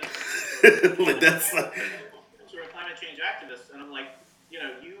 That's like. Sort of climate change activists, and I'm like, you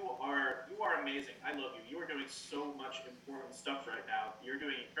are amazing. I love you. You are doing so much important stuff right now. You're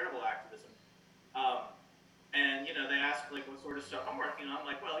doing incredible activism. And they ask like what sort of stuff I'm working on. I'm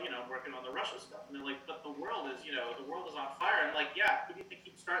like, well, I'm working on the Russia stuff. And they're like, but the world is on fire. And I'm like, yeah, who do you think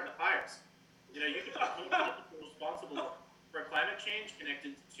keeps starting the fires? You can put most of the people responsible for climate change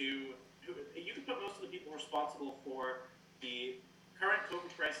connected to. You can put most of the people responsible for the current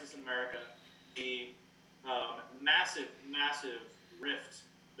COVID crisis in America, the massive rift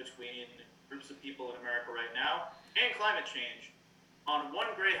between groups of people in America right now, and climate change on one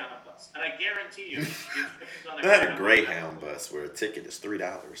Greyhound bus. And I guarantee you, I had a Greyhound bus where a ticket is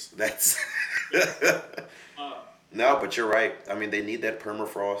 $3. That's no, but you're right. I mean, they need that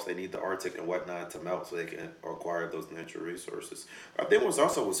permafrost, they need the Arctic and whatnot to melt so they can acquire those natural resources. I think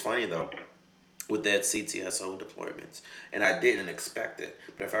what's funny though, with that CTSO deployments, and I didn't expect it,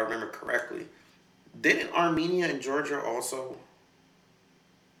 but if I remember correctly, didn't Armenia and Georgia also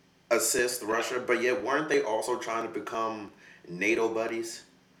assist Russia? But yet, weren't they also trying to become NATO buddies?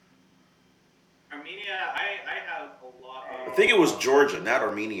 Armenia, I have a lot of... I think it was Georgia, not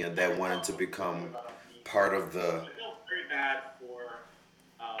Armenia, that wanted to become part of the... I feel very bad for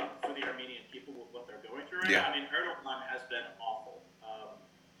the Armenian people with what they're going through right now. I mean, Erdogan has been awful.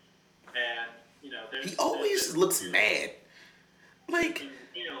 And, he always looks mad. Like...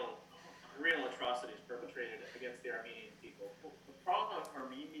 Real atrocities perpetrated against the Armenian people. The problem with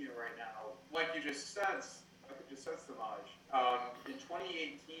Armenia right now, like you just said, Samaj, in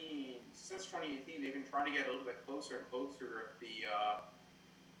 2018, since 2018, they've been trying to get a little bit closer and closer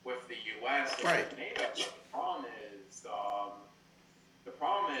with the U.S. Right. and NATO. The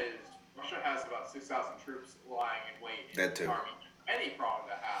problem is Russia has about 6,000 troops lying in wait in Armenia. Any problem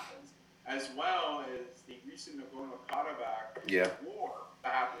that happens, as well as the recent Nagorno-Karabakh war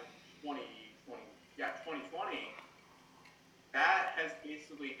that happened in 2020, that has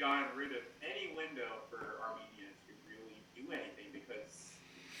basically gotten rid of any window for Armenia to really do anything because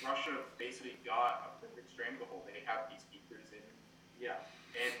Russia basically got a perfect stranglehold. They have peacekeepers in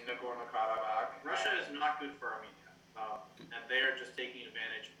Nagorno-Karabakh. Russia is not good for Armenia, and they are just taking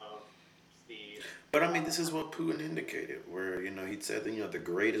advantage of the... But I mean, this is what Putin indicated, where, he said that, the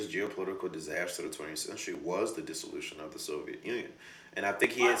greatest geopolitical disaster of the 20th century was the dissolution of the Soviet Union. And I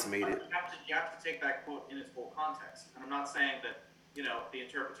think he has made it... You have to take that quote in its full context. And I'm not saying that, the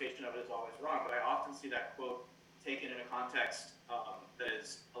interpretation of it is always wrong, but I often see that quote taken in a context that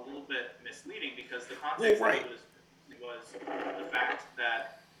is a little bit misleading because the context of it was the fact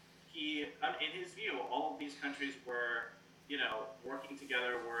that he, in his view, all of these countries were, working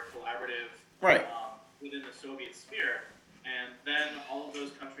together, were collaborative within the Soviet sphere. And then all of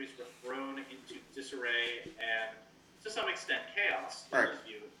those countries were thrown into disarray and, to some extent, chaos, in his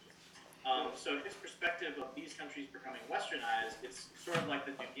view. So his perspective of these countries becoming westernized, it's sort of like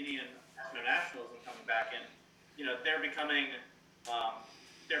the Duginian ethno-nationalism coming back in. They're becoming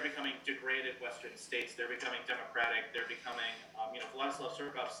degraded Western states. They're becoming democratic. They're becoming, Vladislav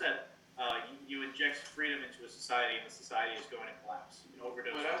Surkov said, you inject freedom into a society, and the society is going to collapse. You can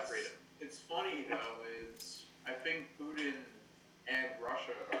overdose on freedom. It's funny, though, is I think Putin and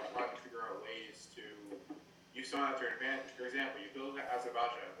Russia are trying to figure out ways to use some of that to their advantage. For example, you go to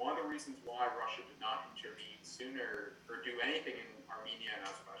Azerbaijan. One of the reasons why Russia did not intervene sooner or do anything in Armenia and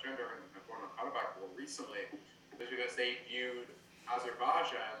Azerbaijan during the Nagorno-Karabakh war recently was because they viewed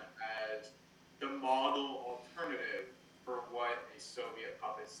Azerbaijan as the model alternative for what a Soviet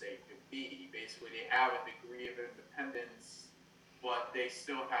puppet state could be. Basically, they have a degree of independence, but they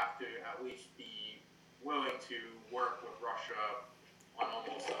still have to at least be willing to work with Russia on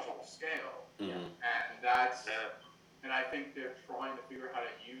almost a whole scale. Mm-hmm. And I think they're trying to figure out how to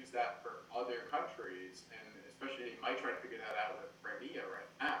use that for other countries, and especially they might try to figure that out with Crimea right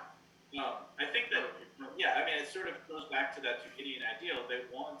now. I think that, it sort of goes back to that Tukinian ideal. They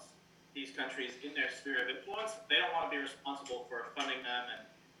want these countries in their sphere of influence. They don't want to be responsible for funding them and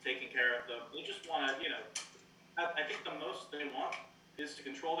taking care of them. They just want to, I think the most they want is to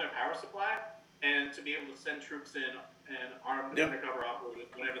control their power supply and to be able to send troops in and arm undercover operatives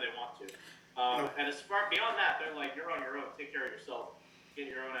whenever they want to. And as far beyond that, they're like, you're on your own. Take care of yourself. Get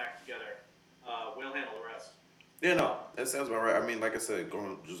your own act together. We'll handle the rest. Yeah, no, that sounds about right. I mean, like I said,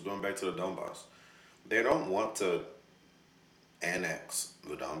 going back to the Donbass, They don't want to annex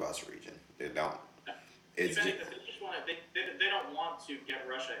the Donbass region. They don't. It's they just want to. They don't want to get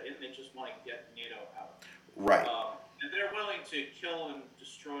Russia in. They just want to get NATO out. Right. And they're willing to kill and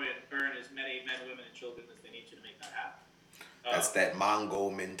destroy and burn as many men, women, and children as they need to make that happen. That's that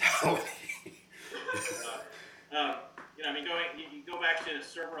Mongol mentality. You go back to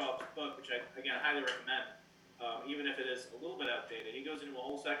Serverov's book, which I again highly recommend, even if it is a little bit outdated. He goes into a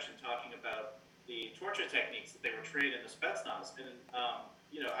whole section talking about the torture techniques that they were trained in the Spetsnaz. And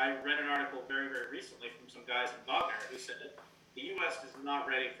I read an article very, very recently from some guys in Wagner who said that the U.S. is not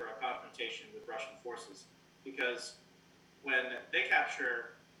ready for a confrontation with Russian forces because when they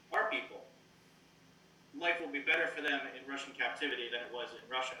capture our people, life will be better for them in Russian captivity than it was in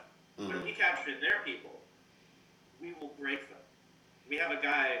Russia. When we capture their people, we will break them. We have a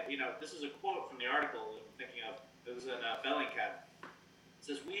guy, this is a quote from the article that I'm thinking of. It was in Bellingcat. It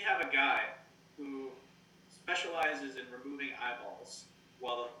says, we have a guy who specializes in removing eyeballs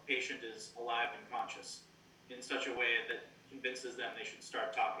while the patient is alive and conscious in such a way that convinces them they should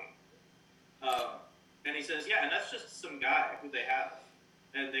start talking. And he says, yeah, and that's just some guy who they have.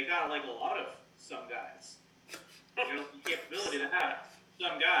 And they got like a lot of some guys. The capability to have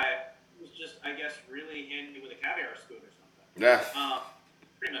some guy who's just, I guess, really handy with a caviar spoon or something. Yeah.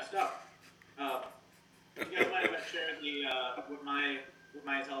 Pretty messed up. You guys might have shared what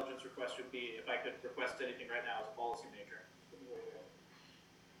my intelligence request would be if I could request anything right now as a policymaker.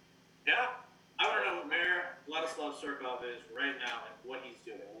 Yeah. I want to know where Vladislav Surkov is right now and what he's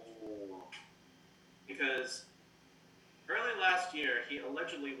doing. Because early last year, he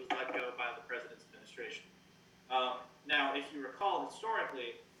allegedly was let go by the president's administration. Now, if you recall,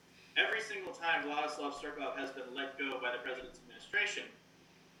 historically, every single time Vladislav Surkov has been let go by the president's administration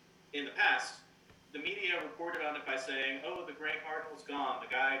in the past, the media reported on it by saying, oh, the Grey Cardinal's gone.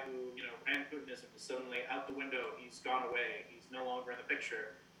 The guy who, ran Putinism is suddenly out the window. He's gone away. He's no longer in the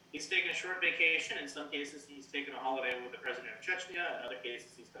picture. He's taken a short vacation. In some cases, he's taken a holiday with the president of Chechnya. In other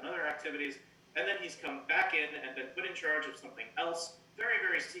cases, he's done other activities. And then he's come back in and been put in charge of something else, very,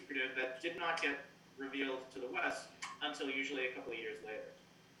 very secretive, that did not get revealed to the West until usually a couple of years later.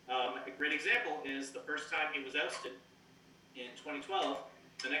 A great example is the first time he was ousted in 2012.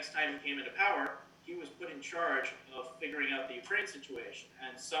 The next time he came into power, he was put in charge of figuring out the Ukraine situation.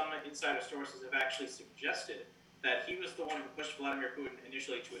 And some insider sources have actually suggested that he was the one who pushed Vladimir Putin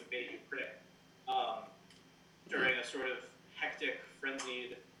initially to invade Ukraine during a sort of hectic,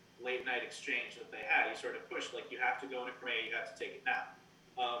 frenzied, late-night exchange that they had. He sort of pushed, like, you have to go into Crimea, you have to take it now.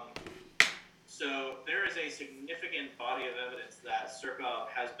 So there is a significant body of evidence that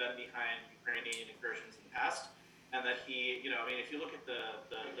Surkov has been behind Ukrainian incursions in the past, and that he, if you look at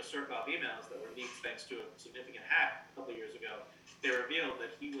the Surkov emails that were leaked thanks to a significant hack a couple of years ago, they revealed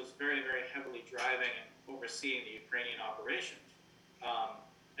that he was very, very heavily driving and overseeing the Ukrainian operation.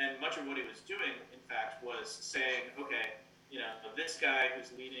 And much of what he was doing, in fact, was saying, okay, this guy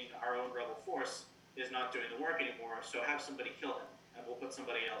who's leading our own rebel force is not doing the work anymore, so have somebody kill him, and we'll put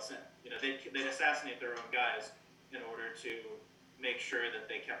somebody else in. They'd assassinate their own guys in order to make sure that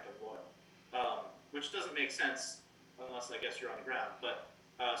they kept them loyal, which doesn't make sense unless, I guess, you're on the ground. But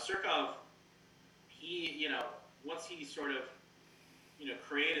Surkov, he, once he sort of,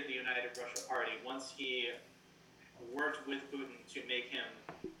 created the United Russia Party, once he worked with Putin to make him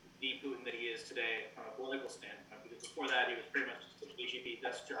the Putin that he is today from a political standpoint, because before that he was pretty much just a KGB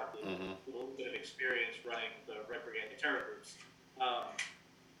desk job with a little bit of experience running the Red Brigade terror groups.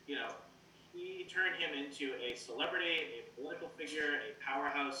 He turned him into a celebrity, a political figure, a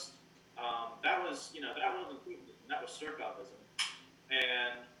powerhouse. That wasn't Putin, that was Surkovism.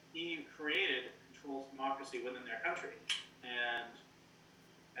 And he created controlled democracy within their country. And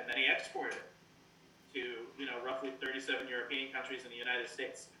then he exported it to, roughly 37 European countries and the United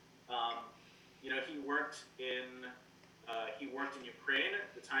States. He worked in Ukraine.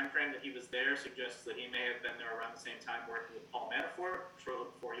 The time frame that he was there suggests that he may have been there around the same time working with Paul Manafort, shortly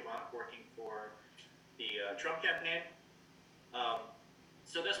before he wound up working for the Trump campaign.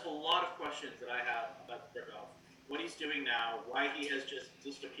 So there's a lot of questions that I have about Surkov. What he's doing now, why he has just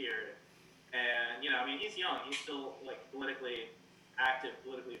disappeared. And, he's young. He's still, politically active,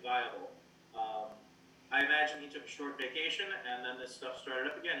 politically viable. I imagine he took a short vacation, and then this stuff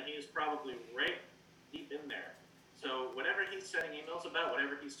started up again. He is probably right deep in there. So whatever he's sending emails about,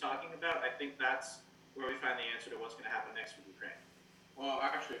 whatever he's talking about, I think that's where we find the answer to what's going to happen next with Ukraine. Well,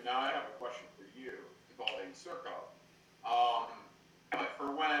 actually, now I have a question for you involving Surkov.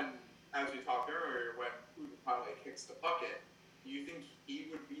 For when, as we talked earlier, when Putin finally kicks the bucket, do you think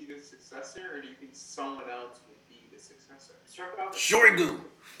he would be the successor, or do you think someone else would be the successor? Shoigu!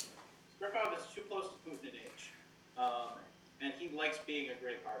 Surkov is too close to he likes being a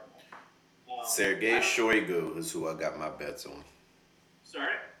great cardinal. Sergei Shoigu is who I got my bets on.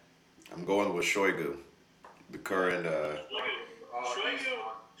 Sorry? I'm going with Shoigu, the current.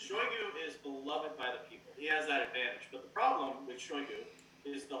 Shoigu is beloved by the people. He has that advantage. But the problem with Shoigu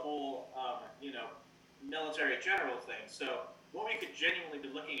is the whole, military general thing. So what we could genuinely be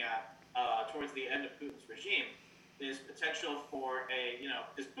looking at towards the end of Putin's regime is potential for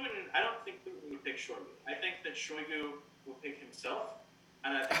because Putin, I don't think Putin would pick Shoigu. I think that Shoigu will pick himself.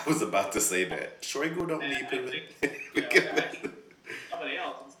 And I was about to say that. Shoigu don't need Putin. Somebody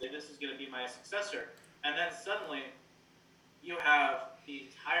else and say, this is going to be my successor. And then suddenly, you have the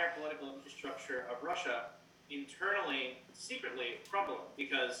entire political infrastructure of Russia internally, secretly crumbling,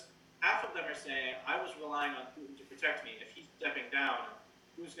 because half of them are saying, I was relying on Putin to protect me. If he's stepping down,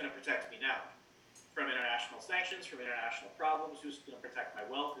 who's going to protect me now? From international sanctions, from international problems, who's going to protect my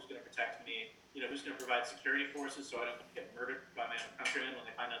wealth, who's going to protect me, who's going to provide security forces so I don't get murdered by my own countrymen when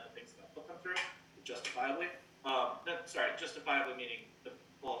they find out the things that I put them through, justifiably. Justifiably meaning the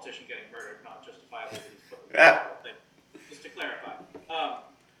politician getting murdered, not justifiably that he's put them through. Just to clarify.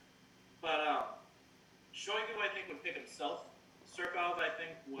 Shoigu, I think, would pick himself. Surkov, I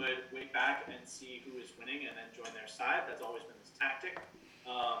think, would wait back and see who is winning and then join their side. That's always been his tactic.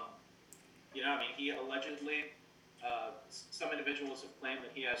 He allegedly, some individuals have claimed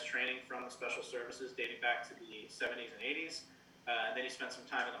that he has training from the special services dating back to the 70s and 80s. And then he spent some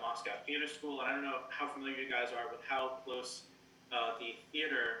time in the Moscow Theater School. And I don't know how familiar you guys are with how close the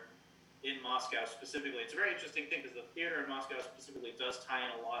theater in Moscow specifically. It's a very interesting thing because the theater in Moscow specifically does tie in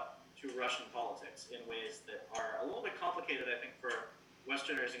a lot to Russian politics in ways that are a little bit complicated, I think, for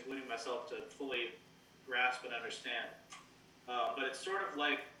Westerners, including myself, to fully grasp and understand. But it's sort of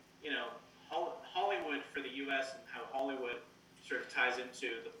like, Hollywood for the U.S. and how Hollywood sort of ties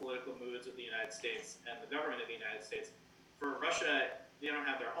into the political moods of the United States and the government of the United States. For Russia, they don't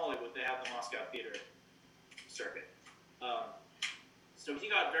have their Hollywood, they have the Moscow theater circuit. So he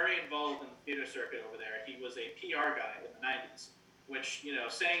got very involved in the theater circuit over there. He was a PR guy in the 90s, which,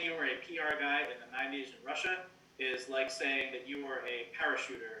 saying you were a PR guy in the 90s in Russia is like saying that you were a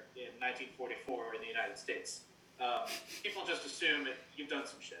parachuter in 1944 in the United States. People just assume that you've done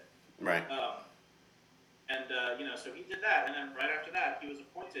some shit. Right. So he did that, and then right after that, he was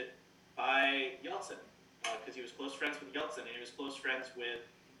appointed by Yeltsin, because he was close friends with Yeltsin, and he was close friends with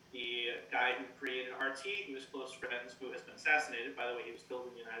the guy who created RT. He was close friends, who has been assassinated. By the way, he was killed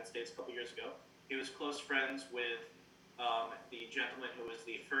in the United States a couple years ago. He was close friends with the gentleman who was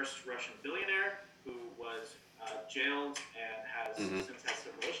the first Russian billionaire, who was jailed and has since had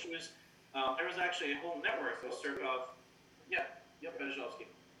several issues. There was actually a whole network of Surkov. Berezovsky.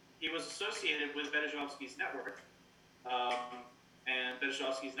 He was associated with Berezovsky's network, and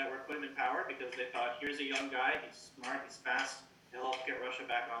Berezovsky's network put him in power because they thought, here's a young guy, he's smart, he's fast, he'll help get Russia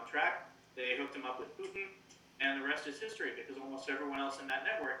back on track. They hooked him up with Putin, and the rest is history, because almost everyone else in that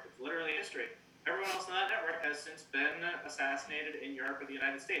network, it's literally history. Everyone else in that network has since been assassinated in Europe or the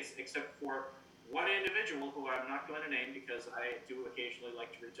United States, except for one individual who I'm not going to name because I do occasionally like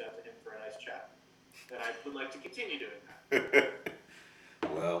to reach out to him for a nice chat. And I would like to continue doing that.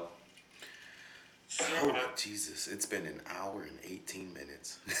 Well, Jesus, it's been an hour and 18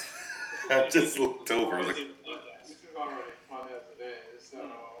 minutes. I just looked over. This is already fun as it is, so...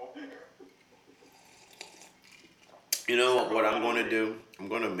 You know what I'm going to do? I'm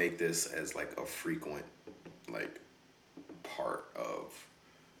going to make this as like a frequent part of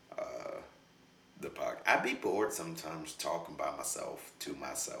the podcast. I'd be bored sometimes talking by myself, to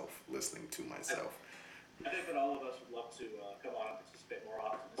myself, listening to myself. I think that all of us would love to come on and participate more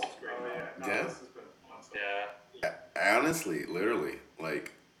often. This is great. Yeah. This has been fun stuff. Yeah. Honestly, literally,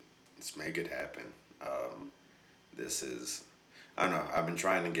 let's make it happen. I don't know, I've been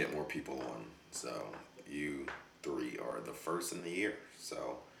trying to get more people on, so you three are the first in the year,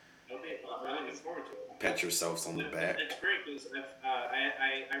 so Okay, I'm really looking forward to it. pat yourselves on the back. It's great because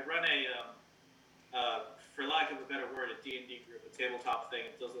I run for lack of a better word, a D&D group, a tabletop thing.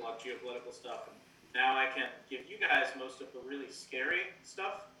 It does a lot of geopolitical stuff, and now I can give you guys most of the really scary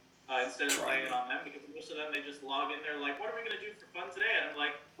stuff instead of laying it on them, because most of them, they just log in, they're like, what are we going to do for fun today? And I'm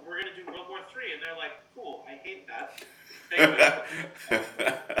like, we're going to do World War III, and they're like, cool, I hate that.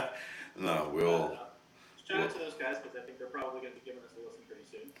 No, we'll... Shout out to those guys, because I think they're probably going to be giving us a listen pretty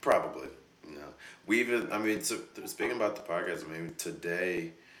soon. Probably. No. Speaking about the podcast,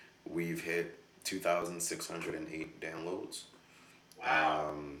 today we've hit 2,608 downloads.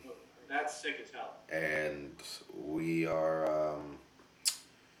 Wow. That's sick as hell. And we are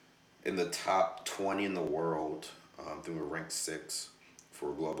in the top 20 in the world. I think we're ranked 6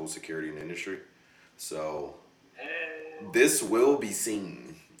 for global security and industry. So, this will be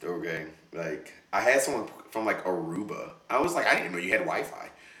seen. Okay, like I had someone from like Aruba. I was like, I didn't even know you had Wi-Fi.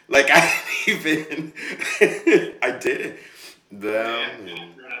 Like I didn't even. I didn't. Them.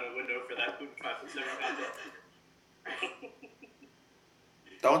 Run out of window for that Putin 567 content.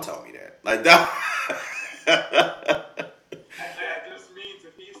 Don't tell me that. Like that. That just means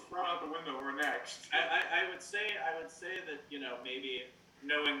if he's thrown out the window, we're next. I would say that, maybe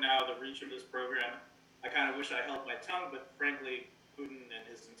knowing now the reach of this program, I kind of wish I held my tongue, but frankly, Putin and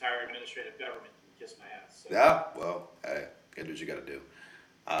his entire administrative government can kiss my ass. So. Yeah, well, hey, gotta do what you gotta do.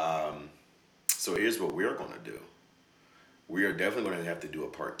 So here's what we're gonna do. We are definitely gonna have to do a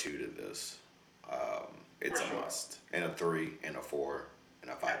part 2 to this. It's a must. And a 3, and a 4,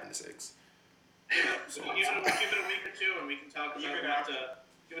 and a 5, and a 6. So give it a week or two, and we can talk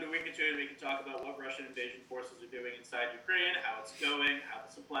about what Russian invasion forces are doing inside Ukraine, how it's going, how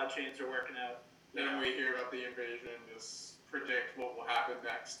the supply chains are working out. Then we hear about the invasion, just predict what will happen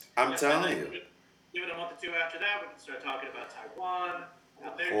next. I'm telling you. Give it a month or two after that, we can start talking about Taiwan,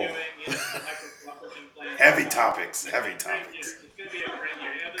 what they're doing, Heavy topics. It's going to be a great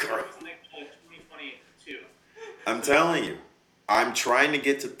year. This is like 2022. I'm telling you. I'm trying to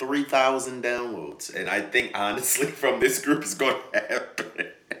get to 3,000 downloads, and I think honestly, from this group, it's going to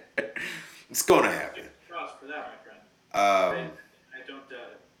happen. It's going to happen. Cross for that, my friend. I don't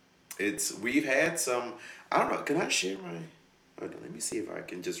doubt it. We've had some. I don't know. Can I share my? Hold on, let me see if I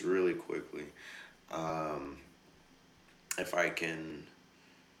can just really quickly. If I can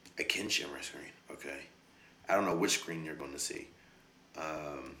share my screen. Okay. I don't know which screen you're going to see.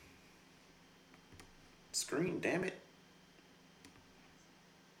 Screen, damn it.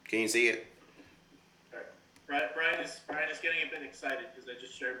 Can you see it? Brian is getting a bit excited because I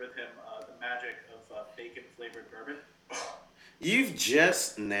just shared with him the magic of bacon flavored bourbon. You've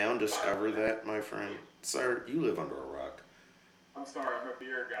just now discovered that, my friend. Sir, you live under a rock. I'm sorry, I'm a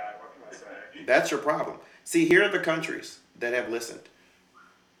beer guy. What can I say? That's your problem. See, here are the countries that have listened.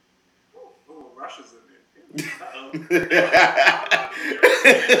 Ooh, Russia's in it. Uh-oh. I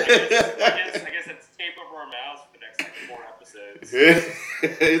guess it's tape over our mouths for the next 4 episodes.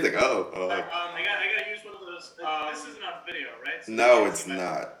 He's like, oh. I gotta use one of those. This isn't on video, right? So No, it's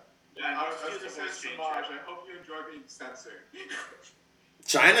not. Yeah, I was going to say, Samaj, I hope you enjoy being censored.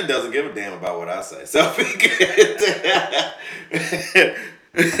 China doesn't give a damn about what I say. So I would like to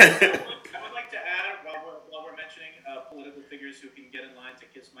add, while we're mentioning political figures who can get in line to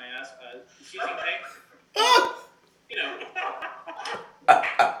kiss my ass, Xi Jinping. I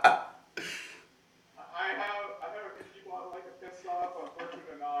have a few people I'd like to piss off. Unfortunately,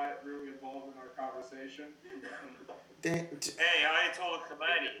 they're not really involved in our conversation. Hey, Ayatollah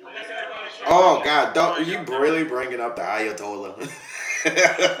Khomeini. Oh God! Don't you really bringing up the Ayatollah?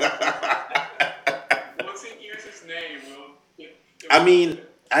 Once he hears his name, I mean,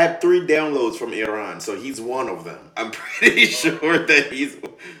 I have 3 downloads from Iran, so he's one of them. I'm pretty sure that he's.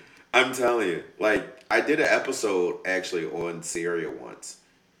 I'm telling you, like I did an episode actually on Syria once,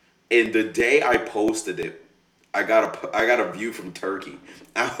 and the day I posted it, I got a view from Turkey.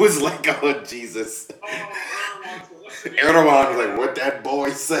 I was like, oh Jesus. Erdogan was like, what that boy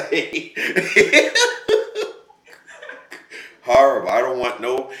say? Horrible. I don't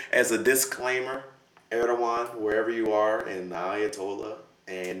want as a disclaimer, Erdogan, wherever you are, and the Ayatollah,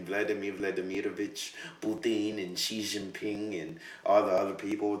 and Vladimir Vladimirovich Putin, and Xi Jinping, and all the other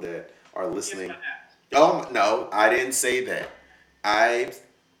people that are listening. Oh, no, I didn't say that.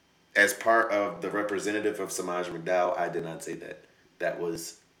 As part of the representative of Samaj McDowell, I did not say that. That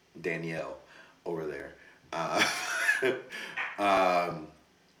was Danielle over there.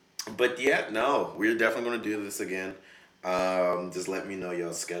 But yeah, no, we're definitely going to do this again. Just let me know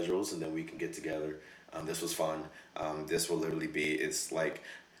y'all's schedules and then we can get together. This was fun. This will literally be, it's like,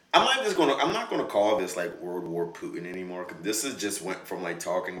 I'm not gonna call this like World War Putin anymore. Cause this is just went from like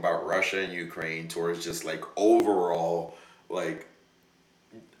talking about Russia and Ukraine towards just like overall, like,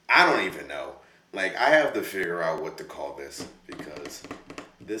 I don't even know. Like, I have to figure out what to call this because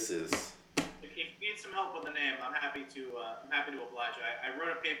this is. If you need some help with the name, I'm happy to oblige. I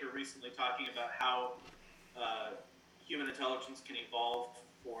wrote a paper recently talking about how human intelligence can evolve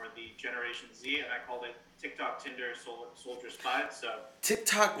for the Generation Z, and I called it Tik-Tok, Tinder, Soldier, Spy. So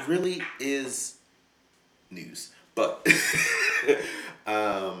TikTok really is news, but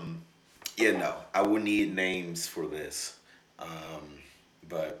yeah, no, I would need names for this.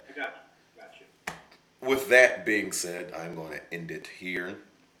 But I got you. With that being said, I'm going to end it here,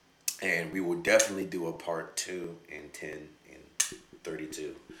 and we will definitely do a part 2 and 10 and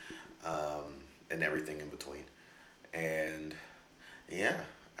 32, and everything in between. And yeah,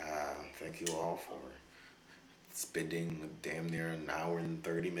 thank you all for spending damn near an hour and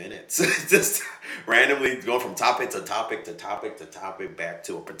 30 minutes just randomly going from topic to topic to topic to topic back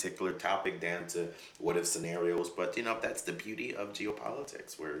to a particular topic down to what if scenarios. But that's the beauty of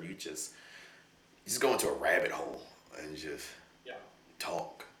geopolitics, where you just go into a rabbit hole and just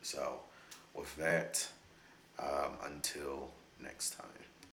talk. So with that, until next time.